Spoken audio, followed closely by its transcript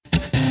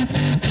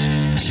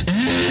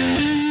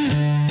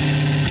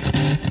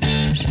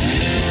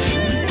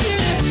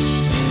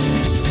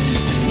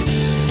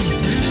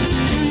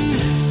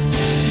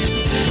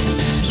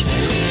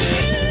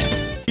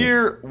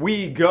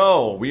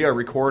We are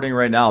recording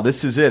right now.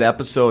 This is it,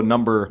 episode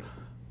number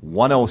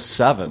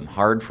 107.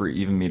 Hard for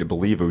even me to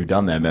believe that we've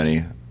done that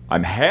many.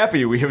 I'm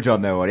happy we have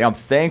done that many. I'm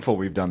thankful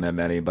we've done that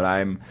many,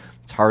 but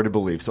it's hard to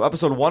believe. So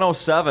episode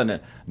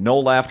 107, No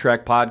Laugh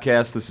Track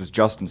Podcast. This is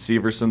Justin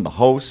Severson, the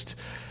host.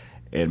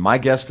 And my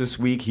guest this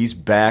week, he's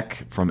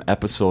back from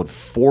episode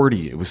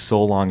 40. It was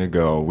so long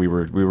ago. We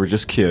were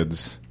just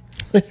kids.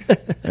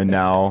 And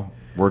now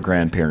we're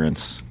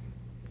grandparents.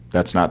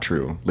 That's not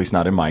true. At least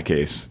not in my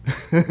case.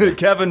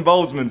 Kevin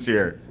Bozeman's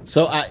here.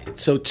 So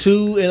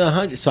 2 in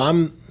 100.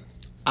 So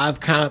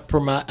I've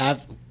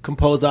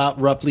composed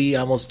out roughly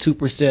almost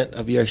 2%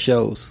 of your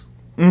shows.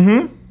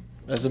 Mm-hmm.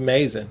 That's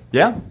amazing.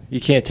 Yeah. You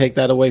can't take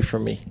that away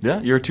from me.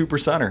 Yeah, you're a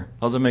 2%er.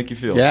 How's it make you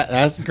feel? Yeah,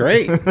 that's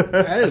great.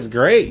 That is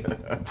great.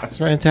 It's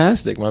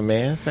fantastic, my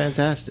man.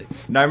 Fantastic.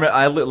 Now,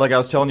 like I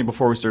was telling you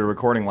before we started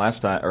recording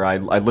last time, or I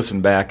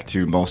listened back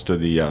to most of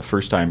the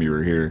first time you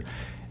were here,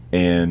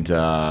 and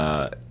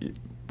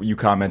you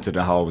commented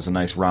on how it was a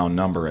nice round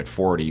number at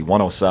 40.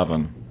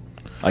 107.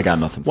 I got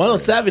nothing.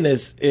 107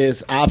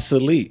 is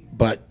obsolete,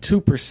 but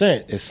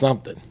 2% is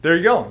something. There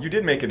you go. You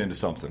did make it into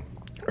something.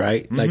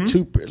 Right?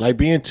 Mm-hmm. Like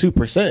being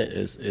 2%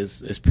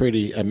 is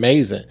pretty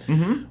amazing.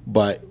 Mm-hmm.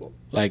 But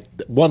like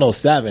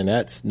 107,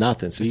 that's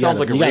nothing. So you got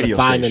to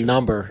find a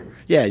number.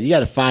 Yeah, you got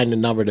to find the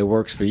number that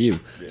works for you.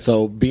 Yeah.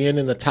 So being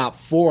in the top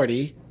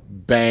 40,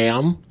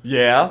 bam.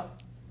 Yeah.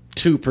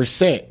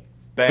 2%.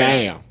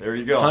 Bam. There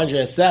you go.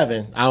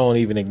 107, I won't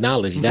even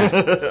acknowledge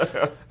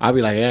that. I'll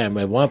be like,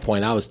 at one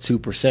point I was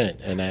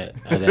 2% in that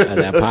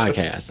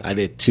podcast. I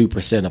did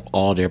 2% of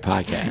all their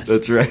podcasts.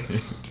 That's right.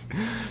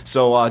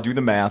 So do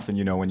the math, and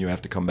you know when you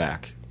have to come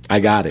back.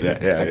 I got it.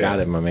 I got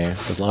it, my man.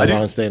 As long as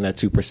I'm staying at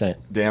 2%.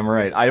 Damn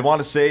right. I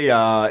want to say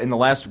in the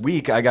last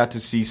week I got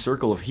to see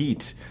Circle of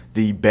Heat,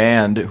 the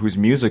band whose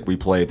music we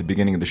play at the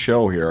beginning of the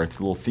show here, our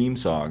little theme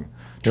song.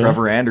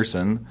 Trevor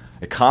Anderson,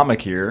 a comic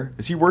here.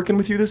 Is he working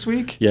with you this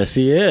week? Yes,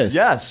 he is.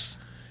 Yes.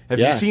 Have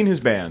you seen his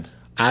band?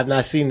 I've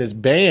not seen his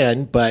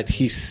band, but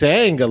he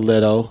sang a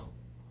little.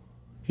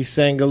 He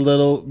sang a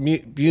little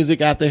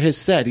music after his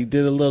set. He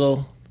did a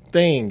little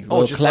thing, a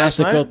little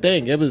classical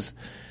thing. It's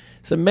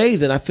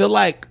amazing. I feel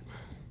like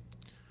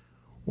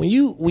when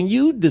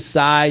you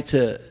decide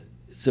to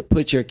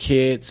put your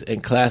kids in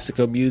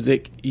classical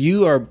music,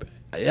 you are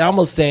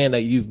almost saying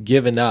that you've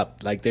given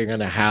up, like they're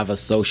gonna have a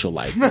social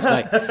life. It's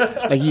like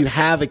you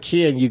have a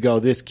kid and you go,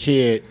 this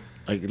kid,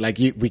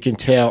 we can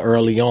tell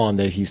early on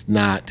that he's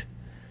not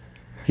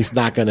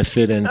gonna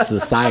fit in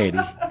society.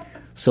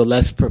 So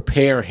let's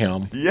prepare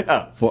him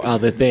for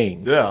other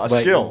things. Yeah,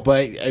 skill.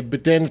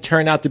 But then it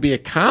turned out to be a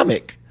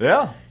comic.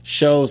 Yeah.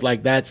 Shows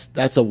like that's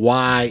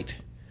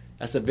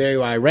a very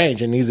wide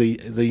range, and he's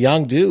a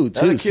young dude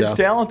too. The kid's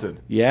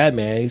talented. Yeah,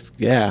 man. He's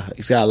got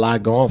a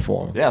lot going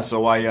for him. Yeah,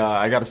 so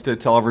I got to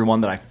tell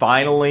everyone that I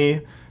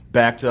finally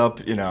backed up.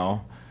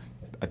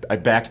 I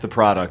backed the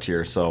product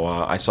here. So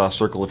I saw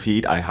Circle of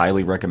Heat. I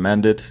highly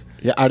recommend it.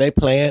 Yeah, are they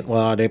playing?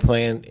 Well, are they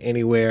playing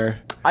anywhere?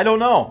 I don't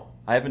know.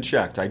 I haven't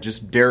checked.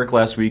 Derek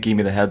last week gave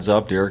me the heads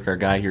up. Derek, our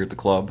guy here at the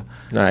club.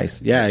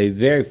 Nice. Yeah, he's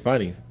very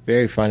funny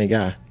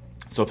guy.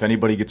 So if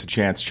anybody gets a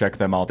chance, check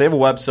them out. They have a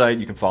website.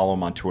 You can follow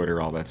them on Twitter,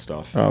 all that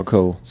stuff. Oh,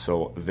 cool.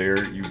 So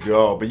there you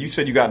go. But you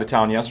said you got into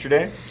town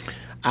yesterday?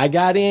 I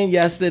got in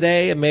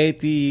yesterday. I made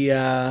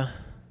the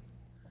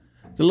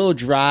little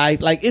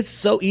drive. Like, it's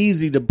so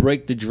easy to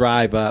break the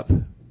drive up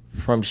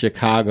from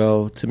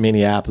Chicago to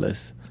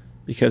Minneapolis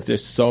because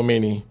there's so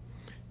many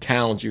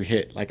towns you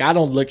hit. Like, I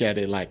don't look at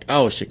it like,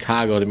 oh,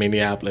 Chicago to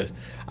Minneapolis.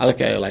 I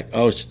look at it like,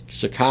 oh,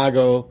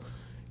 Chicago,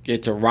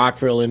 get to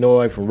Rockford,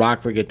 Illinois. From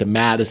Rockford, get to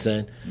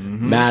Madison.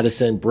 Mm-hmm.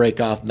 Madison,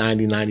 break off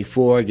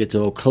 90-94, get to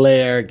Eau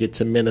Claire, get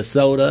to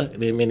Minnesota,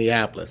 and then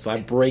Minneapolis. So I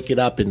break it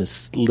up into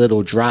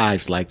little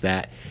drives like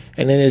that,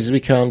 and then it just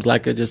becomes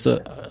like a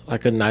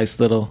nice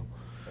little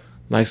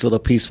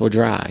peaceful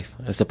drive,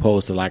 as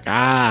opposed to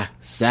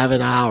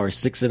 7 hours,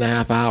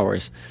 6.5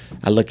 hours.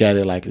 I look at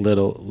it like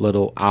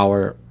little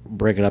hour.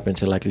 Break it up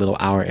into like little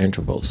hour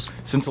intervals.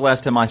 Since the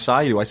last time I saw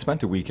you, I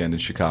spent a weekend in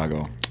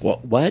Chicago.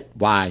 What?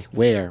 Why?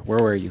 Where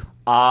were you?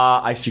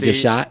 Did you get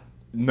shot?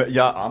 No,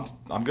 yeah,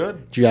 I'm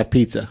good. Did you have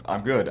pizza?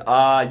 I'm good.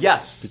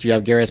 Yes. Did you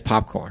have Garrett's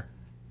popcorn?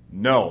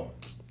 No.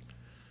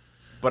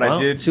 But I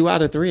did. 2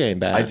 out of 3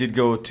 ain't bad. I did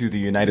go to the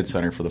United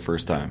Center for the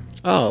first time.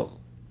 Oh,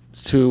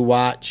 to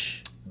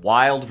watch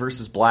Wild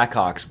versus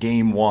Blackhawks,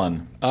 Game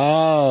 1.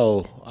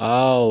 Oh,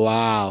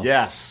 wow.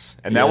 Yes,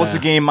 and that was the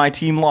game my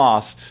team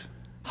lost.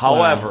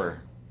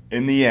 However,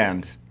 in the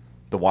end,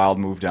 the Wild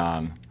moved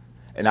on,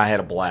 and I had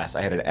a blast.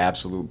 I had an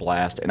absolute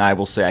blast, and I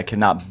will say I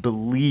cannot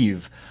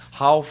believe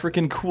how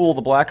freaking cool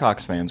the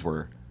Blackhawks fans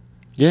were.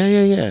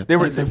 Yeah. They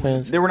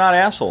were not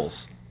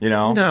assholes,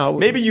 No.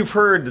 Maybe you've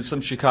heard that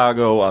some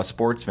Chicago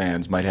sports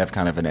fans might have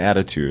kind of an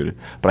attitude,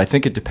 but I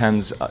think it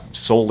depends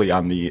solely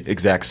on the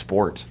exact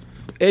sport.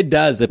 It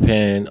does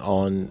depend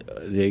on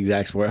the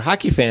exact sport.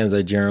 Hockey fans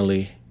are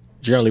generally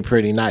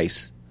pretty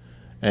nice.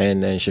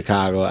 And in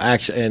Chicago,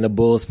 actually, and the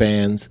Bulls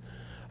fans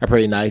are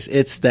pretty nice.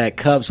 It's that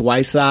Cubs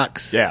White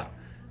Sox. Yeah.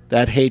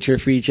 that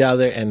hatred for each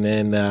other, and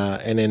then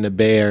the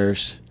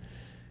Bears.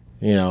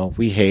 You know,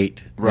 we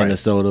hate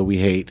Minnesota, we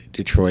hate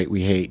Detroit,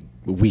 we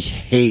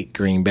hate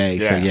Green Bay.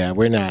 Yeah. So yeah,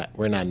 we're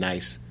not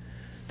nice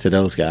to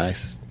those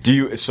guys. Do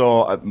you?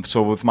 So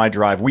with my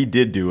drive, we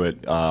did do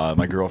it.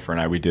 My girlfriend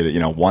and I, we did it. You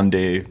know, one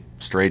day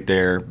straight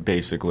there,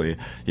 basically.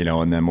 You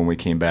know, and then when we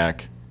came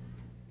back,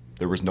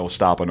 there was no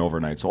stopping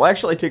overnight. So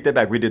actually, I take that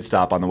back. We did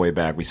stop on the way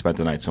back. We spent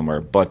the night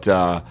somewhere, but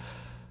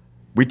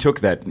we took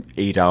that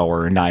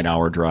 8-hour,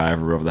 9-hour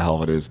drive, or whatever the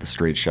hell it is, the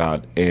straight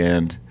shot,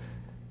 and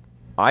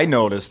I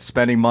noticed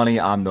spending money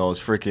on those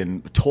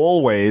freaking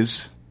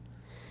tollways.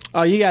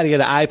 Oh, you got to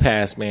get an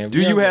iPass, man. Do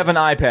you have an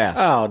iPass?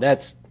 Oh,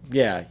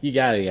 yeah, you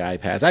got to get an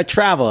iPass. I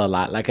travel a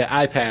lot. Like an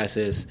iPass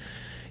is,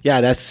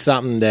 that's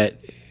something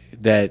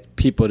that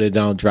people that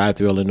don't drive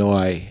through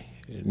Illinois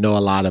know a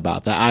lot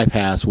about. The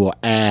iPass will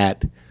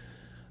add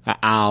an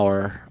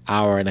hour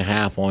and a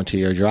half onto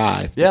your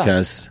drive. Yeah.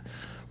 Because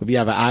if you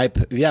have an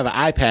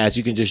iPass,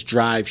 you can just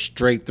drive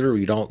straight through.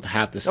 You don't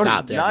have to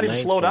stop there. Not even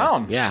slow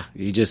down. Yeah,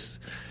 you just.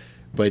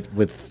 But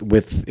with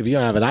if you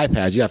don't have an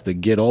iPad, you have to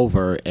get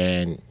over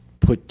and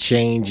put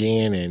change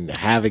in and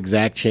have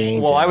exact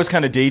change. Well, I was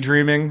kind of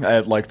daydreaming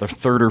at like the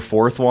third or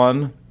fourth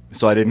one,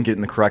 so I didn't get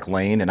in the correct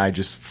lane, and I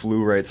just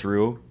flew right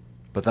through.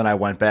 But then I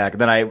went back.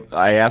 Then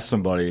I asked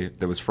somebody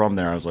that was from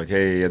there. I was like,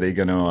 hey, are they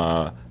going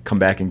to come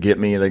back and get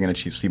me? Are they going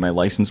to see my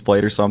license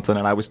plate or something?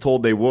 And I was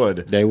told they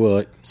would. They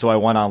would. So I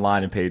went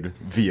online and paid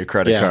via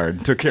credit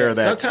card. Took care of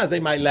that. Sometimes they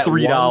might let $3.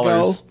 one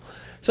go.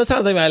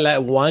 Sometimes they might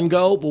let one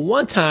go. But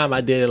one time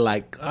I did it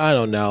like, I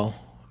don't know.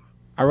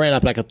 I ran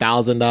up like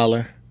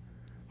 $1,000.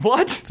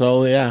 What?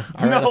 So, yeah.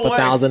 I ran up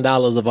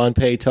 $1,000 of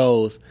unpaid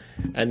tolls.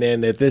 And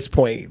then at this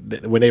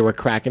point, when they were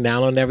cracking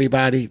down on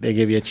everybody, they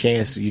give you a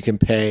chance. You can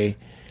pay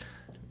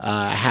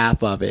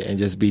half of it and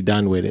just be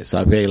done with it. So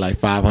I paid like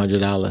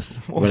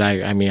 $500. But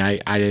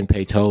I didn't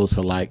pay tolls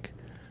for like,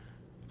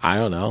 I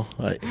don't know,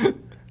 like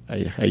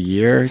a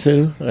year or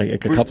two, like a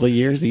couple of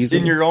years easily.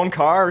 In your own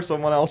car or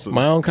someone else's?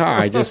 My own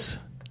car.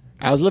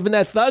 I was living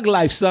that thug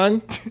life,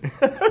 son.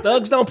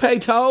 Thugs don't pay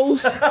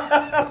tolls.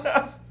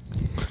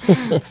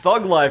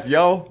 Thug life,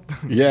 yo.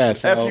 Yeah.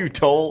 So, F you,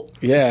 toll.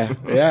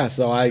 Yeah.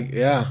 So I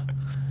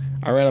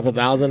ran up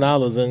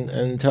 $1,000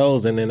 in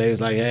tolls, and then they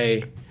was like,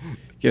 hey,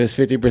 give us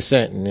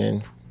 50%, and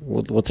then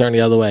we'll turn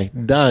the other way.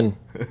 Done.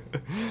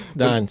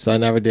 So I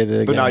never did it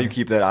again. But now you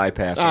keep that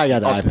iPass. I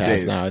got the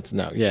iPass now. It's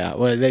no. Yeah.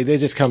 Well, they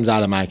just comes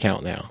out of my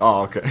account now.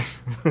 Oh, okay.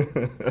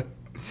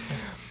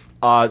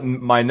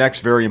 My next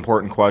very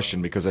important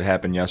question, because it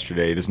happened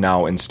yesterday, it is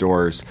now in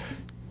stores.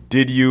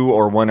 Did you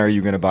or when are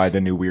you going to buy the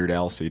new Weird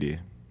Al CD?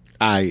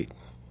 I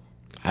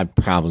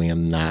probably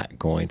am not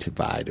going to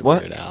buy the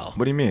Weird Al.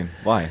 What do you mean?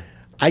 Why?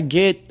 I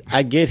get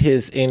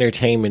his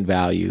entertainment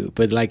value,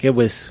 but like it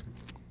was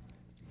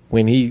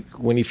when he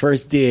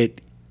first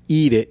did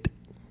Eat It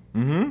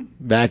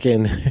back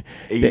in the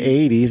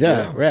 80s.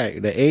 Yeah.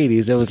 Right, the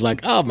 80s. It was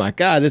like, oh my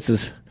God, this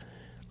is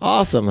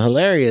awesome,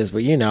 hilarious.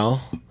 But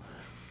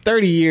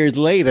 30 years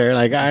later,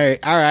 like,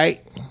 all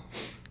right,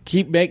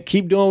 keep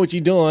doing what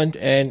you're doing,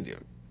 and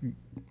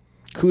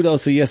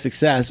kudos to your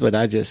success. But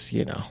I just,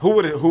 who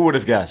would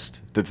have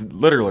guessed that?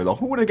 Literally, though,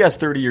 who would have guessed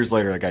 30 years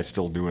later that guy's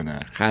still doing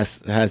that? Has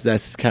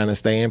that kind of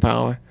staying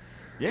power?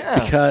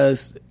 Yeah,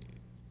 because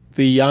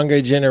the younger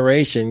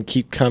generation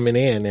keep coming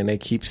in and they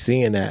keep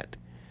seeing that.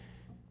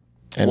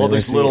 And well,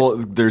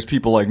 there's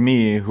people like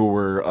me who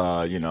were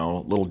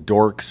little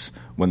dorks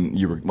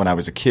when I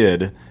was a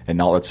kid,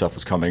 and all that stuff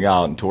was coming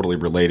out, and totally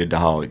related to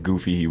how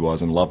goofy he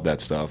was and loved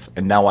that stuff.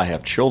 And now I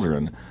have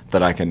children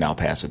that I can now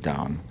pass it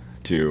down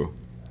to.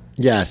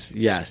 Yes.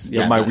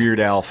 My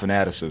Weird Al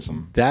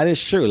fanaticism. That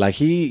is true. Like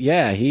he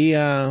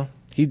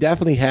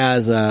definitely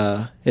has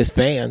his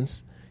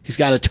fans. He's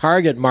got a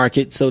target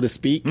market, so to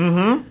speak.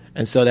 Mm-hmm.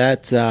 And so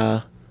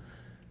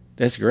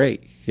that's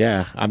great.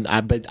 Yeah,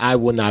 but I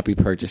will not be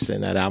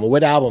purchasing that album.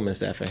 What album is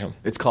that for him?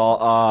 It's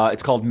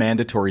called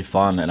Mandatory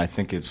Fun, and I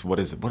think it's, what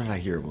is it? What did I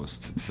hear? It was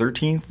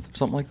 13th,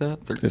 something like that.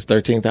 His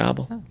 13th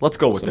album. Let's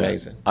go with that.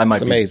 Amazing.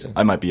 Amazing.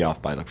 I might be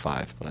off by like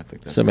 5, but I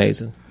think that's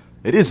amazing.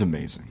 It is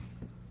amazing.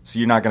 So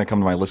you're not going to come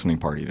to my listening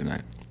party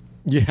tonight?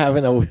 You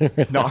haven't?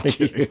 No, I'm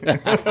kidding.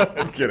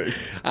 I'm kidding.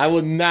 I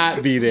will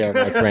not be there,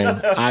 my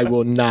friend. I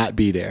will not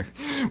be there.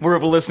 We're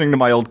listening to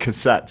my old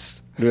cassettes.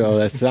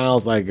 That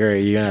sounds like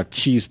great. You're going to have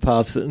cheese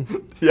puffs and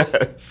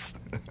yes,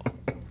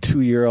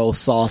 2-year-old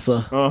salsa.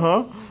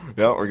 Uh-huh.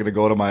 Yeah, we're going to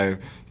go to my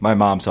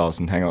mom's house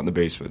and hang out in the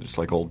basement, just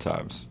like old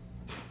times.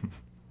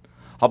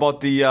 How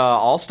about the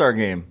All-Star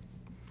game?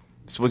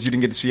 Suppose you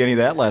didn't get to see any of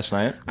that last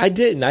night. I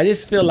didn't. I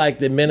just feel like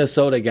the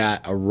Minnesota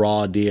got a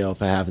raw deal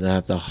for having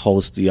to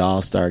host the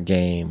All-Star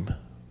game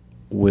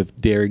with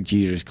Derek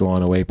Jeter's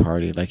going away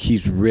party. Like,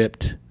 he's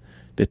ripped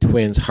the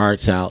Twins'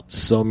 hearts out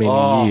so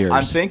many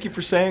years. Thank you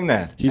for saying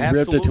that. He's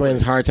Absolutely. ripped the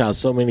Twins' hearts out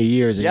so many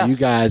years, and you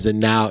guys are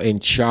now in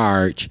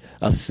charge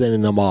of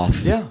sending them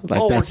off. Yeah.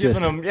 Like we're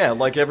giving them,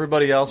 like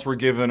everybody else, we're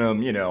giving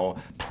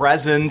them,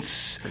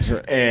 presents.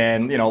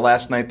 And,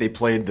 last night they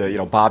played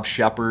the, Bob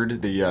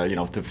Shepard,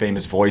 the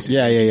famous voice at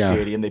the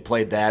stadium. They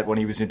played that when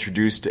he was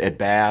introduced at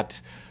bat.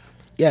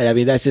 Yeah, I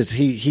mean, that's just, so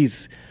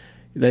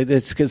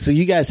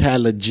you guys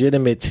had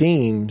legitimate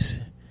teams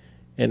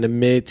in the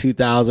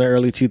mid-2000s,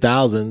 early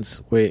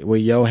 2000s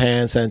with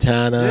Johan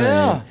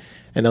Santana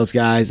and those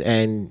guys,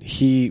 and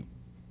he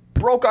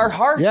broke our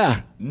hearts.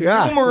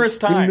 Numerous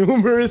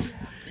times.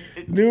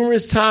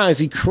 Numerous times.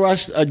 He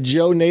crushed a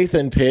Joe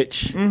Nathan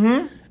pitch.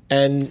 Mm-hmm.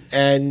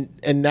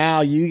 And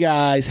now you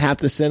guys have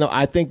to send him.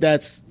 I think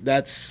that's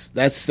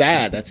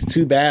sad. That's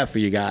too bad for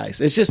you guys.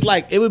 It's just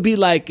like, it would be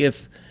like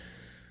if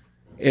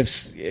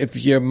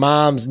your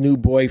mom's new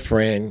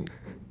boyfriend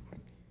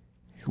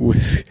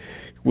was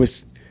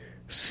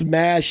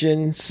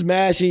smashing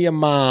your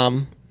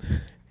mom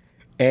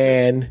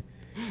and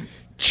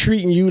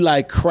treating you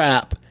like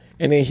crap,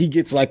 and then he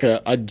gets like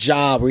a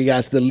job where he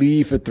has to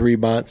leave for 3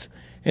 months,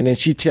 and then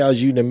she tells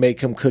you to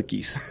make him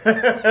cookies.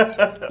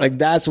 Like,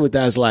 that's what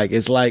that's like.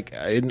 It's like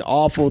an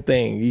awful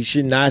thing. You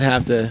should not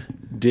have to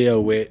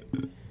deal with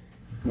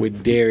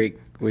Derek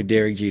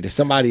Jeter.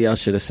 Somebody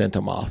else should have sent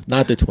him off,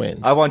 not the Twins.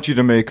 I want you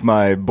to make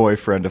my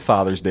boyfriend a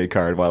Father's Day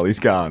card while he's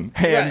gone.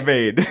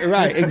 Handmade.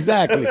 Right,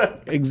 exactly. You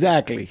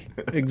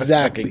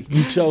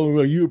tell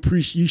him, you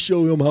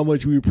show him how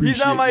much we appreciate. He's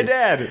not my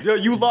dad.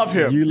 You love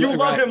him. You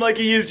love him like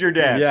he is your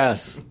dad.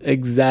 Yes,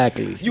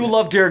 exactly. You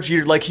love Derek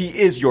Jeter like he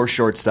is your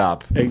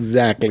shortstop.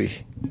 Exactly.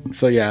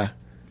 So, yeah.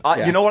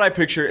 You know what I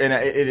picture?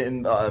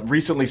 And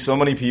recently so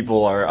many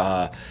people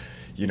are,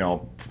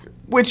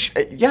 which,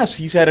 yes,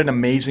 he's had an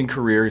amazing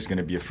career. He's going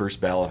to be a first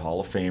ballot Hall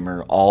of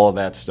Famer, all of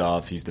that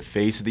stuff. He's the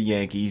face of the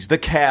Yankees, the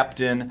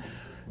captain.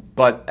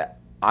 But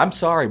I'm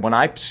sorry, when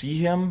I see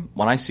him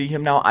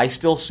now, I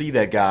still see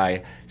that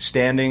guy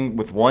standing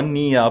with one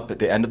knee up at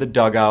the end of the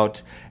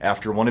dugout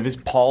after one of his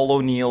Paul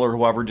O'Neill or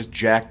whoever just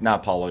jacked,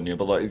 not Paul O'Neill,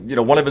 but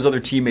one of his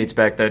other teammates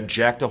back then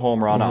jacked a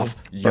home run off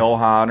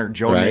Johan or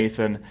Joe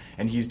Nathan,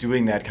 and he's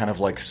doing that kind of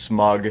like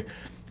smug,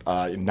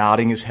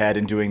 nodding his head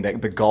and doing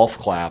the golf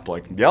clap,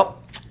 like, yep.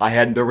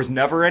 There was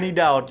never any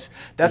doubt.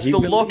 That's the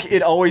look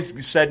it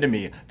always said to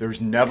me. There's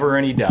never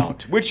any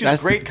doubt, which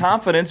is great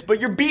confidence,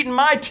 but you're beating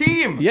my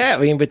team. Yeah, I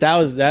mean, but that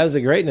was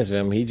the greatness of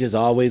him. He just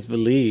always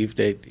believed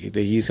that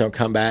he's going to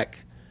come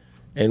back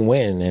and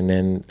win. And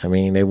then, I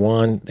mean, they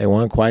won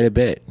quite a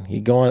bit.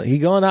 He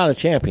going out a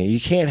champion. You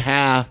can't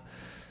have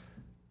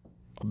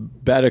a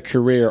better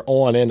career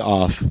on and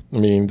off. I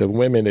mean, the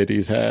women that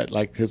he's had,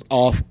 like his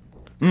off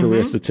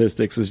career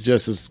statistics is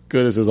just as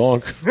good as his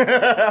on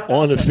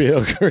the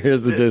field career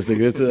statistics.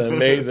 It's an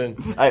amazing,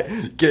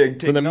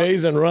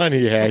 run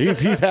he had.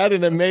 He's had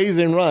an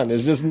amazing run.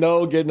 There's just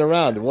no getting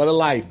around it. What a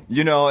life!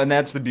 And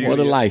that's the beauty. What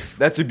a life!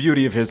 That's the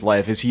beauty of his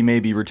life is he may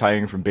be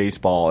retiring from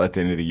baseball at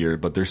the end of the year,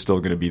 but there's still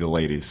going to be the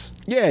ladies.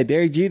 Yeah,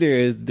 Derek Jeter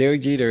is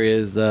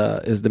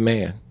the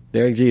man.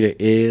 Derek Jeter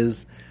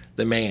is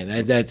the man.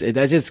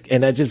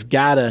 That just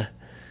gotta.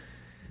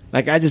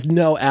 Like, I just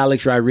know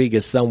Alex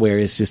Rodriguez somewhere.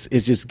 It's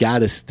just got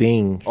to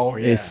sting. Oh,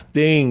 yeah. It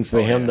stings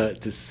for him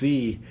to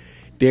see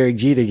Derek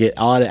Jeter get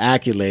all the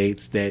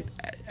accolades that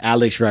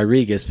Alex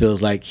Rodriguez feels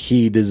like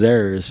he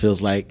deserves,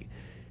 feels like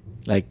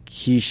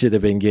he should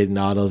have been getting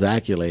all those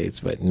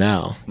accolades. But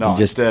no.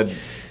 Instead.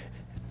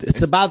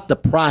 It's about the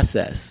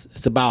process.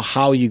 It's about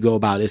how you go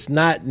about it. It's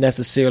not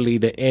necessarily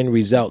the end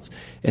results.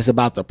 It's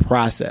about the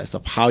process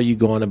of how you're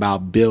going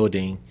about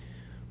building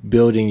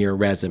your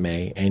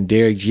resume. And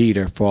Derek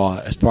Jeter,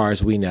 as far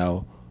as we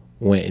know,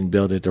 went and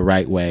built it the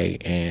right way,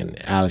 and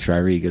Alex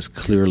Rodriguez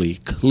clearly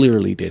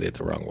did it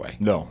the wrong way.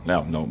 No,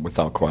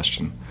 without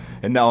question.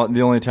 And now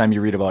the only time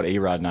you read about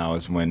A-Rod now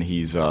is when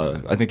he's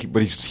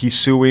he's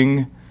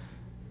suing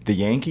the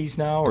Yankees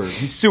now, or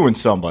he's suing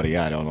somebody.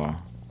 I don't know.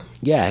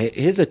 Yeah,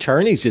 his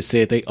attorneys just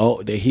said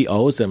that he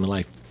owes them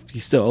he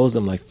still owes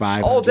them like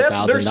 $500,000. Oh,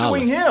 they're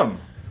suing him.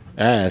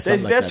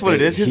 That's what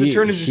it is. His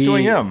attorneys are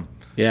suing him.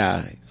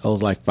 Yeah,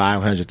 owes like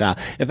 $500,000.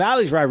 If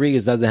Alex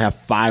Rodriguez doesn't have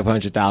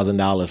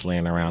 $500,000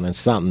 laying around, then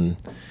something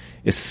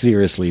is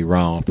seriously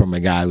wrong from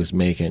a guy who's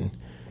making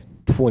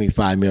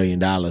 $25 million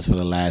for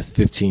the last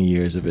 15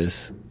 years of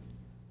his.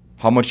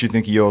 How much do you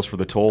think he owes for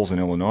the tolls in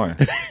Illinois?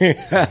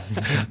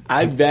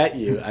 I bet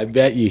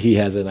you he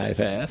has an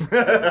iPass.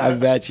 I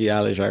bet you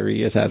Alex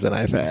Rodriguez has an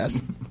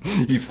iPass.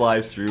 He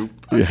flies through.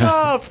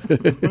 Yeah.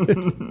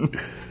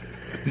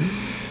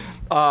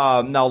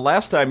 Now,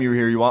 last time you were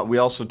here, we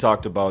also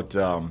talked about,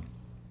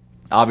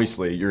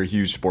 obviously, you're a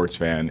huge sports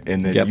fan,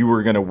 and then you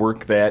were going to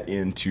work that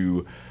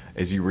into,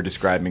 as you were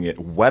describing it,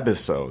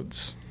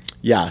 webisodes.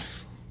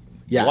 Yes.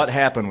 What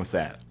happened with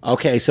that?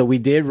 Okay, so we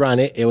did run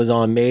it. It was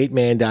on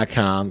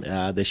mademan.com.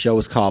 The show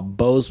was called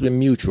Bozeman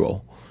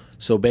Mutual.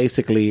 So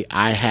basically,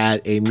 I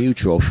had a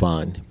mutual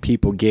fund.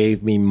 People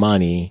gave me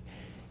money,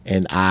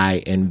 and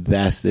I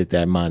invested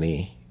that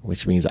money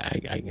which means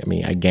I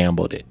mean, I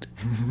gambled it.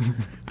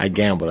 I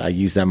gambled. I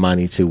used that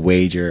money to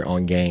wager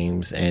on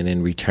games, and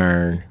in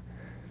return,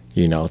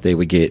 you know, they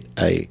would get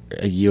a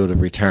yield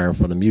of return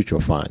from the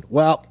mutual fund.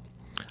 Well,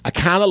 I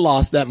kind of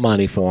lost that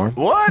money for him.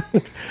 What?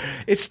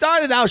 It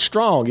started out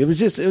strong. It was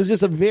just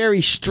a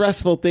very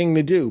stressful thing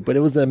to do, but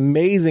it was an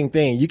amazing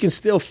thing. You can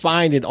still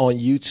find it on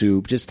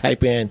YouTube. Just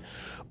type in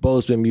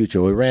Bozeman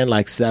Mutual. It ran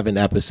like 7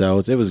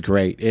 episodes. It was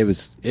great. It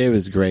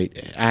was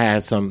great. I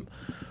had some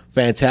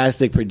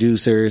fantastic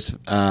producers.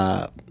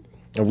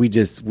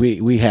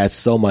 We had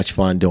so much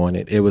fun doing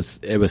it. It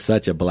was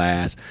such a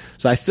blast.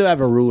 So I still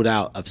haven't ruled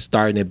out of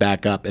starting it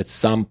back up at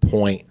some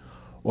point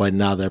or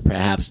another,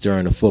 perhaps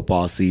during the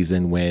football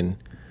season when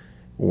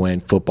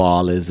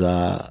football is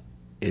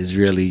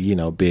really, you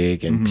know,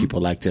 big and people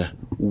like to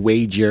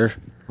wager.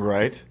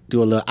 Right.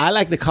 Do a little. I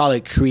like to call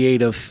it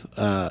creative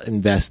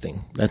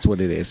investing. That's what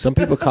it is. Some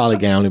people call it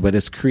gambling, but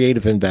it's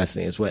creative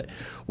investing. Is what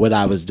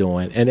I was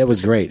doing, and it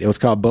was great. It was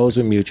called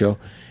Bozeman Mutual.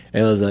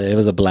 It was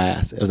a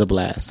blast. It was a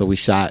blast. So we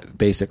shot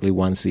basically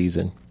 1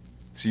 season.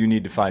 So you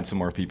need to find some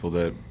more people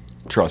that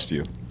trust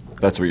you.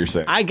 That's what you're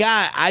saying.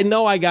 I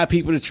know I got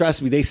people to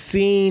trust me. They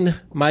seen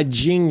my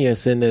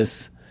genius in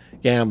this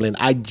gambling.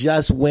 I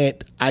just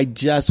went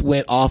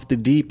off the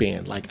deep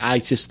end. Like I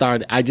just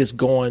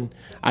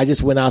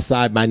went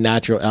outside my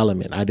natural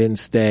element. I didn't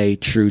stay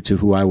true to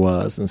who I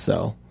was, and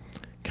so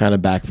kind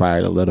of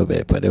backfired a little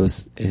bit, but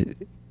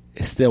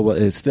it still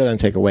didn't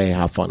take away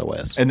how fun it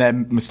was. And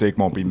that mistake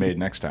won't be made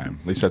next time.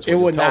 At least that's what it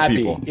would tell not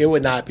people. be. It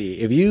would not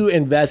be. If you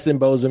invest in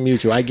Bozeman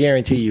Mutual, I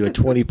guarantee you a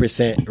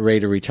 20%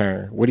 rate of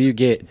return. What do you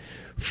get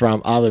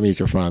from other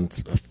mutual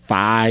funds?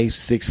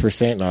 5-6%.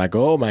 They're like,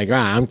 oh my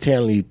God, I'm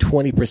telling you,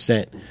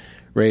 20%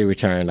 rate of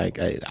return. Like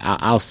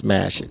I'll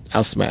smash it.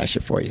 I'll smash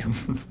it for you.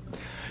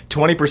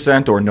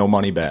 20% or no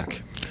money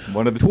back.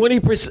 One of the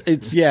 20%.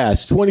 It's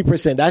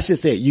 20%. That's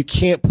just it. You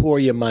can't pour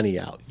your money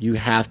out. You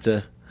have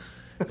to.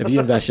 If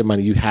you invest your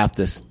money, you have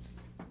to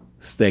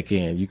stick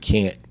in. You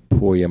can't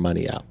pour your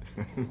money out.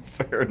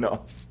 Fair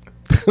enough.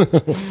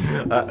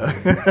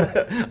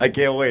 I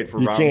can't wait for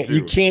round 2.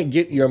 You can't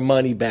get your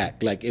money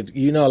back. Like if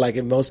you know, like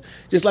in most,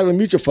 just like with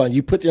mutual fund,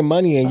 you put your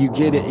money in, you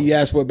get it, you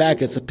ask for it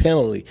back, it's a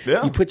penalty.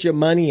 Yeah. You put your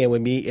money in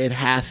with me, it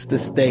has to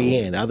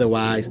stay in.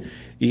 Otherwise,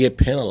 you get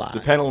penalized. The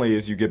penalty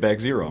is you get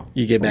back 0.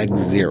 You get back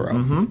 0.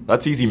 Mm-hmm.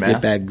 That's easy math. You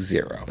get back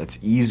 0. That's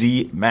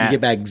easy math. You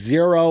get back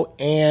 0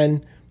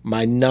 and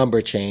my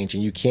number changed,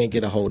 and you can't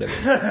get a hold of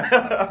it.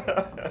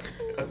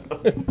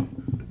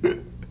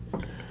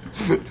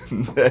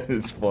 That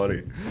is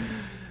funny.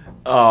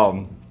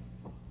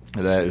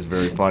 That is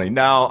very funny.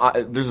 Now,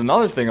 there's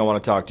another thing I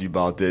want to talk to you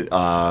about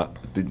that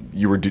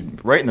you were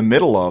right in the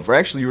middle of, or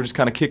actually you were just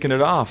kind of kicking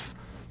it off,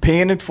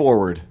 paying it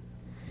forward.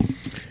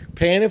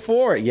 Paying it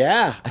forward,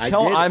 yeah.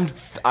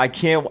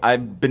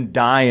 I've been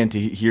dying to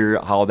hear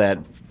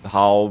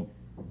how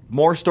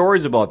more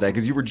stories about that,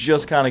 because you were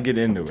just kind of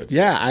getting into it. So.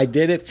 Yeah, I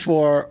did it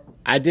for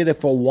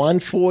 1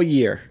 full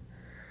year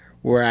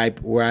where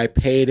I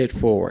paid it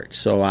forward.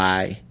 So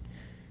I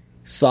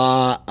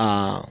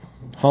saw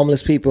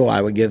homeless people.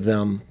 I would give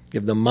them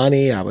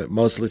money.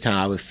 Most of the time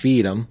I would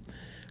feed them.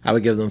 I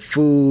would give them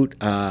food.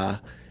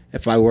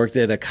 If I worked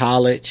at a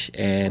college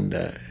and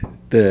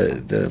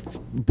the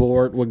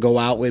board would go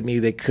out with me,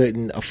 they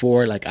couldn't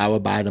afford. Like I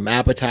would buy them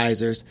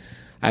appetizers.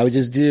 I would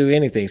just do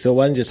anything. So it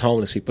wasn't just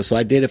homeless people. So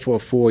I did it for a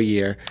full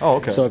year. Oh,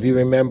 okay. So if you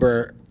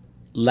remember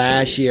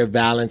last year,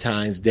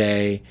 Valentine's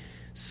Day,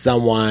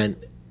 someone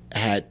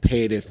had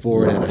paid it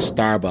forward at a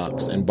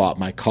Starbucks and bought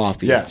my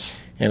coffee. Yes.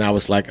 And I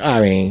was like, I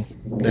mean,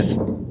 that's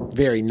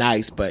very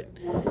nice, but,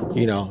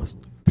 you know,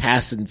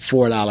 passing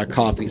 $4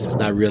 coffees is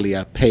not really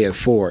a pay it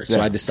forward.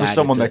 So I decided for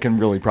someone that can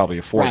really probably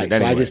afford it anyway.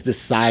 So I just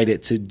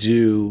decided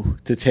to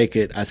take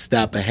it a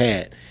step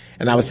ahead.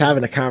 And I was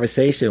having a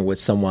conversation with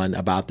someone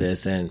about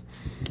this, and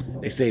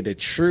they say the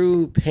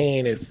true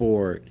paying it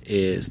forward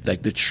is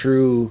like the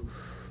true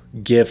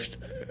gift,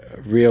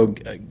 real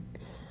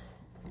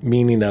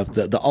meaning of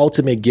the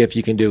ultimate gift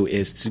you can do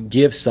is to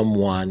give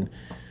someone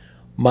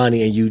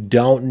money and you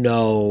don't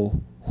know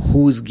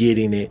who's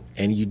getting it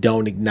and you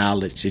don't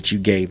acknowledge that you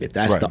gave it.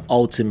 That's right. The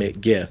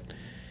ultimate gift.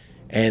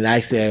 And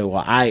I said,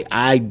 well,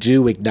 I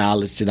do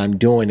acknowledge that I'm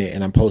doing it,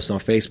 and I'm posting on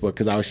Facebook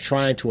because I was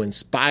trying to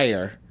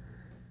inspire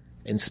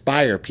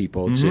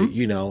people to,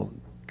 you know,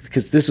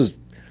 because this was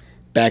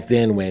back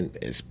then when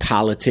it's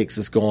politics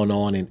is going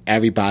on and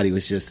everybody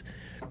was just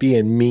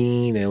being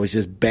mean and it was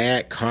just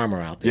bad karma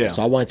out there. Yeah.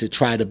 So I wanted to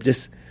try to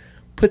just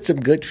put some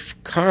good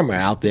karma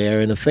out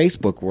there in the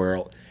Facebook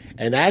world.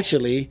 And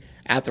actually,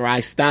 after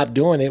I stopped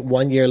doing it,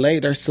 1 year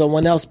later,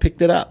 someone else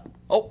picked it up.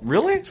 Oh,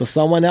 really? So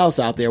someone else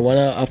out there,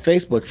 a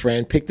Facebook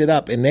friend, picked it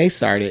up and they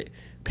started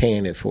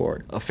paying it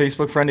forward. A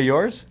Facebook friend of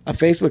yours? A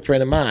Facebook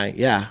friend of mine,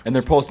 yeah. And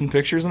they're posting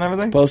pictures and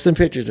everything? Posting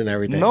pictures and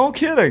everything. No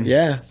kidding.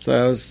 Yeah.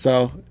 So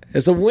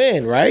it's a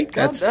win, right?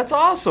 That's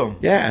awesome.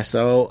 Yeah.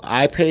 So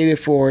I paid it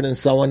forward and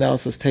someone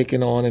else has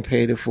taken on and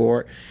paid it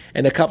forward.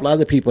 And a couple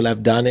other people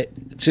have done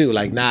it too,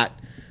 like not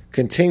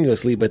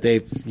continuously, but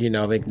they've, you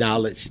know,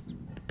 acknowledged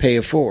pay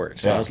it forward.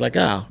 So Yeah. I was like,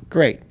 oh,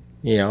 great.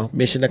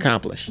 Mission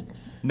accomplished.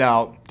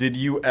 Now, did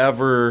you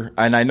ever?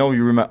 And I know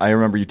I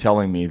remember you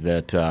telling me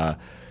that.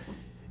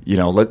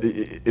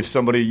 If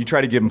somebody, you try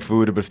to give them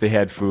food, but if they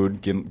had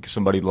food, give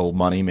somebody a little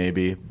money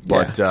maybe.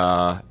 But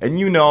and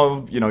you're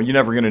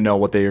never going to know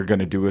what they are going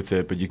to do with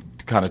it. But you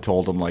kind of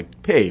told them like,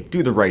 hey,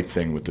 do the right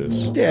thing with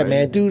this. Yeah, right?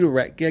 man, do the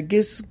right.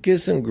 Get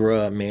some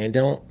grub, man.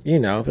 Don't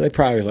They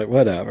probably was like,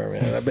 whatever,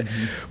 man.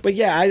 But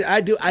yeah,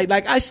 I do.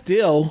 I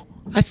still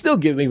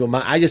give people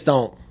money. I just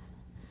don't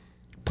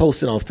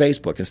post it on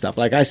Facebook and stuff.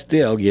 Like I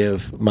still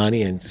give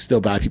money and still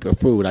buy people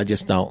food. I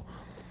just don't.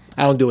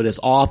 I don't do it as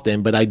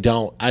often, but I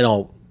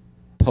don't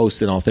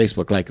post it on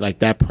Facebook. Like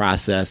that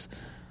process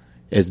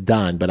is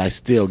done, but I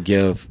still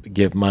give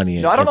money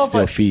and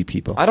still feed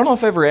people. I don't know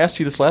if I ever asked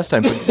you this last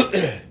time,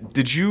 but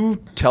did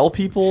you tell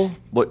people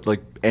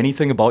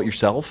anything about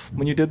yourself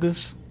when you did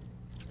this?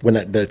 When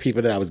the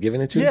people that I was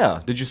giving it to?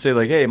 Yeah. Did you say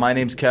like, hey, my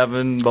name's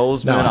Kevin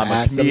Bozeman, No, I'm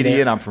a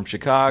comedian, I'm from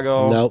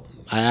Chicago? Nope.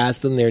 I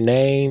asked them their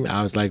name.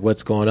 I was like,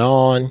 what's going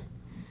on?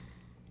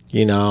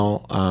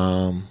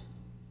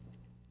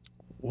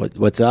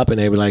 What's up? And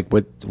they were like,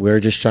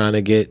 we're just trying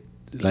to get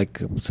like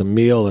some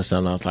meal or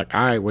something. I was like,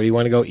 all right, where do you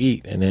want to go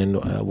eat? And then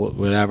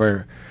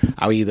whatever,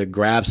 I would either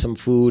grab some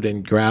food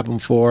and grab them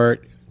for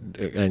it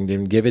and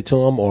then give it to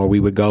them, or we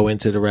would go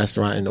into the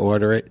restaurant and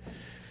order it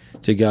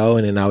to go,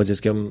 and then I would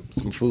just give them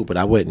some food. But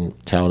I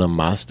wouldn't tell them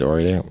my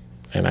story. They're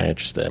not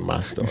interested in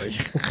my story.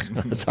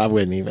 So I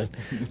wouldn't even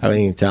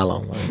tell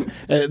them.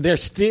 They're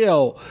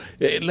still,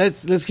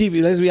 let's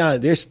be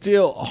honest, they're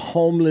still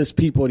homeless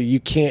people that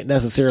you can't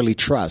necessarily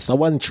trust. I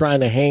wasn't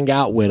trying to hang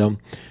out with them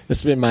and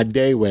spend my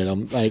day with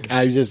them. Like,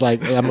 I was just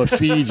like, I'm going to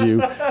feed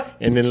you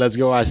and then let's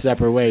go our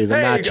separate ways.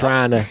 I'm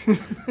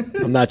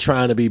not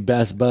trying to be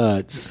best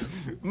buds.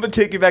 I'm going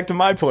to take you back to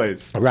my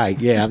place. Right.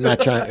 Yeah. I'm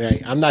not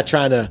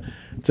trying to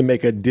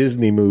make a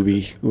Disney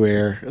movie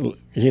where,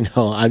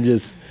 I'm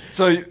just.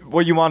 So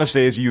what you want to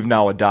say is you've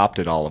now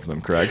adopted all of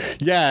them,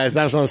 correct? Yeah,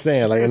 that's what I'm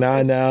saying. Like, I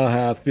now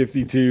have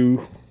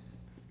 52.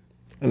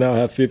 I now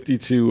have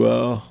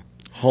 52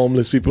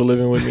 homeless people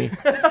living with me.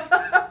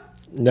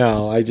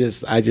 No, it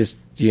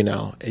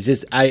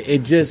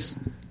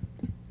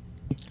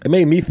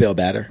made me feel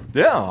better.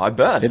 Yeah, I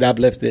bet. It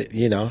uplifted,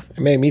 it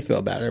made me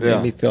feel better. It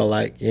made me feel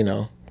like,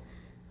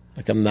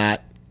 like I'm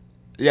not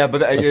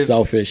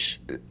selfish.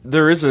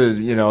 There is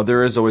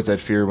always that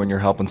fear when you're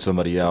helping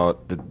somebody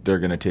out that they're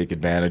going to take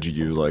advantage of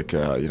you. Like,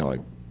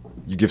 like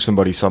you give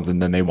somebody something,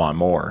 then they want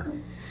more.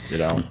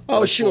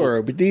 Oh,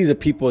 sure, but these are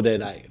people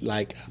that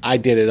I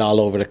did it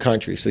all over the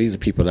country. So these are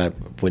people that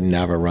I would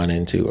never run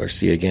into or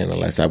see again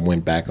unless I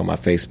went back on my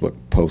Facebook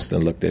post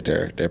and looked at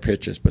their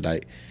pictures.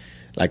 But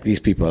these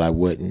people, I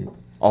wouldn't.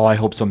 Oh, I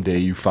hope someday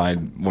you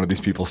find one of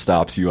these people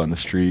stops you on the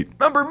street.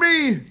 Remember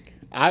me?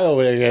 I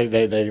over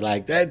there, they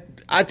like that.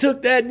 I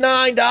took that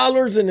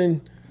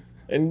 $9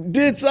 and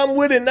did something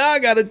with it. Now I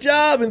got a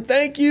job and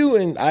thank you.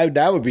 And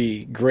that would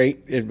be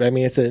great.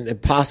 It's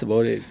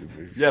impossible.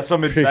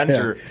 Some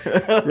inventor.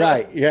 Yeah.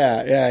 Right.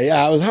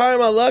 Yeah. I was hard on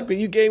my luck, but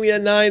you gave me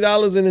that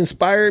 $9 and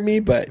inspired me.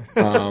 But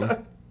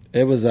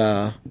it was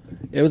a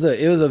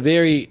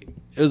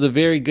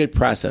very good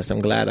process. I'm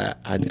glad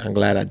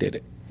I did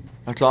it.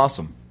 That's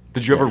awesome.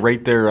 Did you ever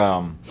rate their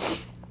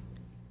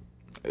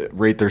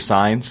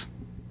signs?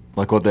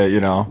 Like what they,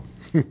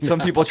 some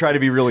people try to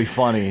be really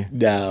funny.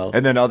 No.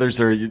 And then others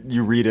are,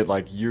 you read it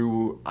like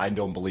I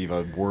don't believe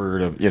a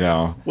word of,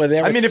 Well,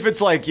 if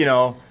it's like,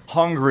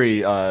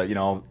 hungry,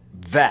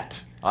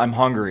 vet. I'm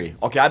hungry.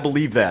 Okay, I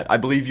believe that. I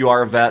believe you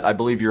are a vet. I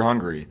believe you're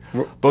hungry.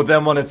 But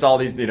then when it's all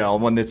these,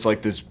 when it's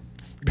like this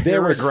paragraph.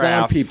 There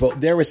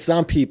were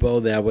some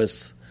people that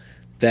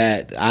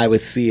I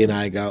would see and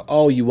I go,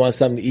 oh, you want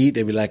something to eat?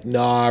 They'd be like,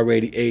 no, I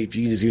already ate.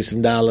 You just use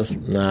some dollars.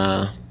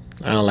 Nah.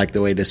 I don't like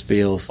the way this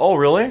feels. Oh,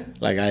 really?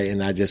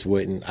 I just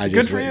wouldn't.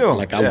 Good for you.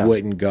 I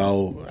wouldn't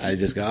go. I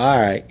just go, all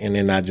right, and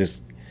then I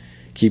just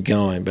keep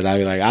going. But I'd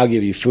be like, I'll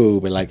give you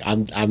food, but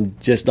I'm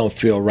just don't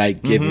feel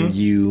right giving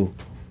you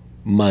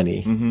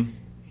money,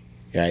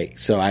 right?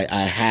 So I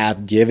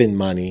have given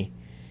money,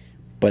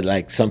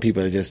 but some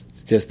people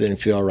just didn't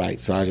feel right.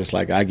 So I was just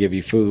like, I give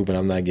you food, but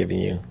I'm not giving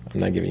you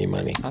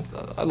money.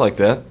 I like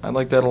that. I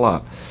like that a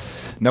lot.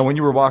 Now, when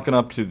you were walking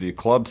up to the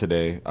club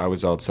today, I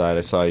was outside.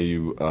 I saw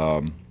you.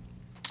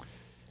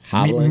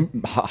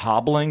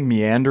 Hobbling,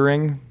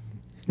 meandering,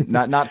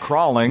 not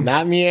crawling.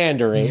 Not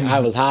meandering.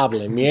 I was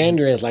hobbling.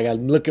 Meandering is like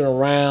I'm looking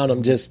around.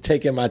 I'm just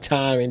taking my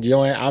time,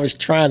 enjoying. I was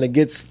trying to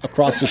get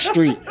across the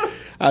street.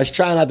 I was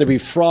trying not to be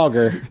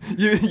Frogger.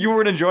 You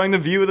weren't enjoying the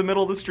view of the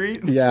middle of the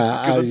street?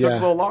 Yeah. Because it took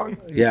so long?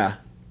 Yeah.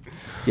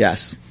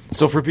 Yes.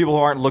 So for people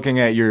who aren't looking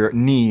at your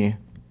knee,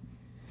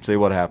 say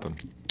what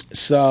happened.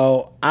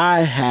 So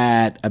I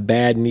had a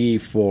bad knee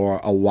for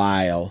a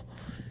while.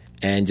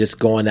 And just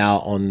going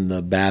out on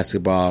the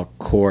basketball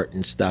court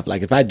and stuff.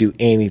 Like if I do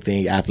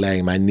anything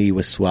athletic, my knee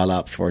would swell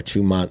up for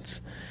 2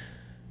 months.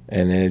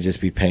 And then it'd just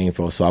be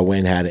painful. So I went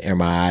and had an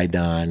MRI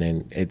done.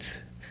 And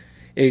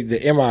the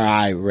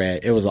MRI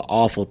read, it was an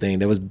awful thing.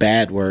 There was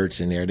bad words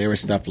in there. There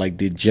was stuff like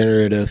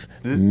degenerative,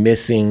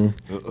 missing,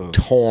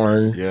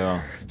 torn.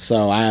 Yeah.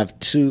 So I had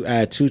two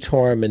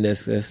torn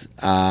meniscus.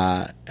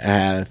 I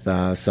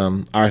have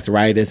some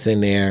arthritis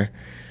in there,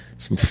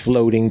 some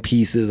floating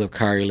pieces of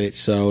cartilage.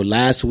 So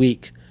last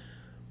week,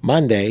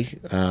 Monday,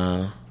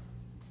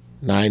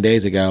 9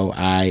 days ago,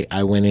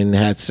 I went in and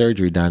had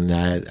surgery done.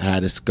 I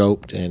had it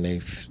scoped, and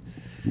they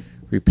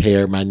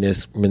repaired my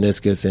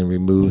meniscus and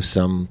removed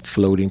some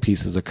floating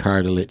pieces of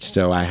cartilage.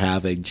 So I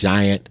have a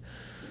giant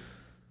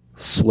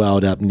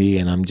swelled up knee,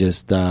 and I'm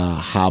just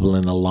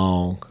hobbling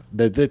along.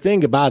 The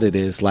thing about it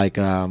is like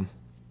I'm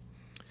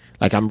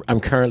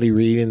currently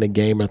reading the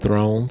Game of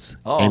Thrones,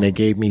 and they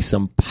gave me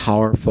some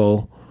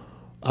powerful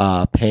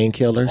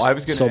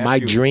painkillers. So my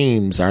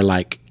dreams are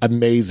like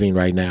amazing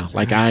right now.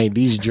 Like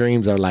these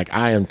dreams are like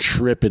I am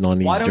tripping on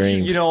these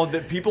dreams. You know,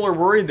 that people are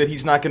worried that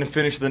he's not going to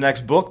finish the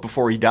next book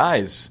before he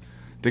dies.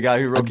 The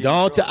guy who wrote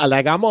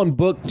I'm on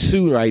book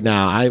 2 right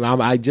now.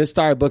 I just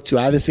started book 2.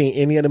 I haven't seen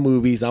any of the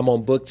movies. I'm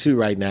on book 2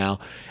 right now,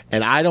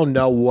 and I don't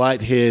know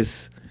what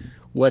his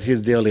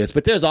deal is.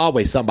 But there's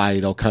always somebody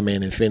that'll come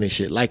in and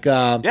finish it. Like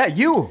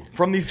you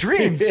from these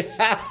dreams.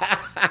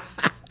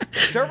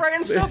 Start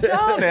writing stuff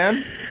down,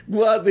 man.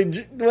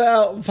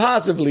 Well,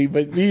 possibly,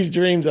 but these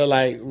dreams are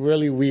like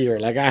really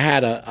weird. Like I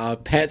had a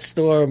pet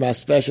store. My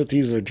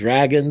specialties were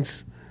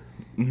dragons.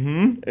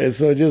 Mm-hmm. And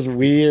so just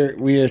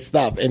weird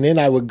stuff. And then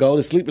I would go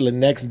to sleep, and the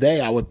next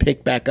day I would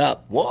pick back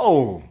up.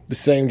 Whoa. The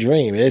same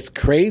dream. It's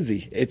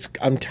crazy.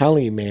 I'm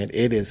telling you, man,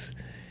 it is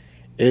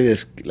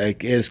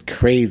like, it's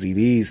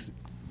crazy.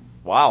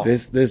 Wow.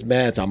 This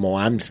meds I'm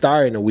on, I'm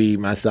starting to weed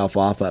myself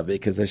off of it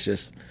because it's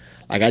just,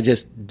 like, I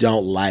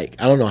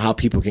don't know how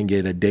people can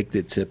get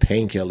addicted to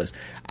painkillers.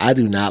 I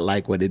do not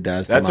like what it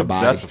does to my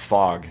body. That's a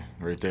fog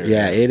right there.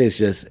 Yeah, it is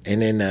just,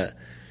 and then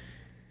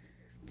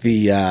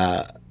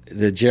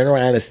the general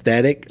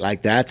anesthetic,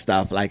 like that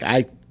stuff, like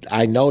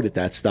I know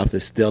that stuff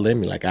is still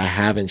in me. Like I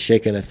haven't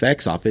shaken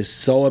effects off. It's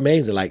so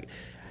amazing. Like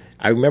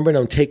I remember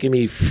them taking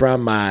me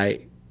from my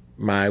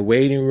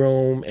waiting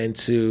room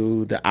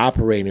into the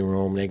operating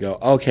room, and they go,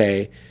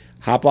 okay,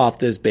 hop off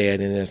this bed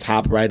and just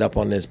hop right up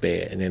on this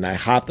bed. And then I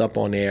hopped up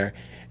on there,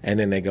 and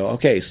then they go,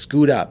 okay,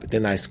 scoot up.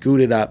 Then I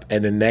scooted up,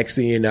 and the next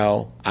thing you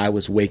know, I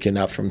was waking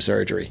up from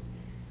surgery.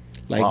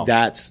 Like wow.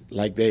 That's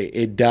like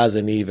it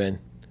doesn't even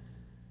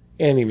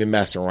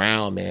mess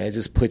around, man. It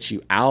just puts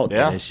you out.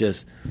 Yeah. And it's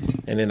just,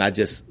 and then I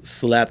just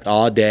slept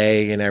all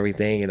day and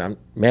everything.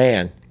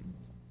 And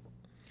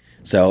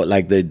so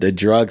like the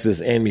drugs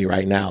is in me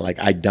right now. Like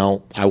I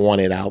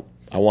want it out.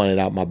 I want it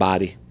out my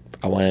body.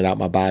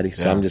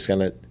 So I'm just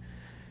going to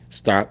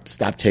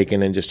stop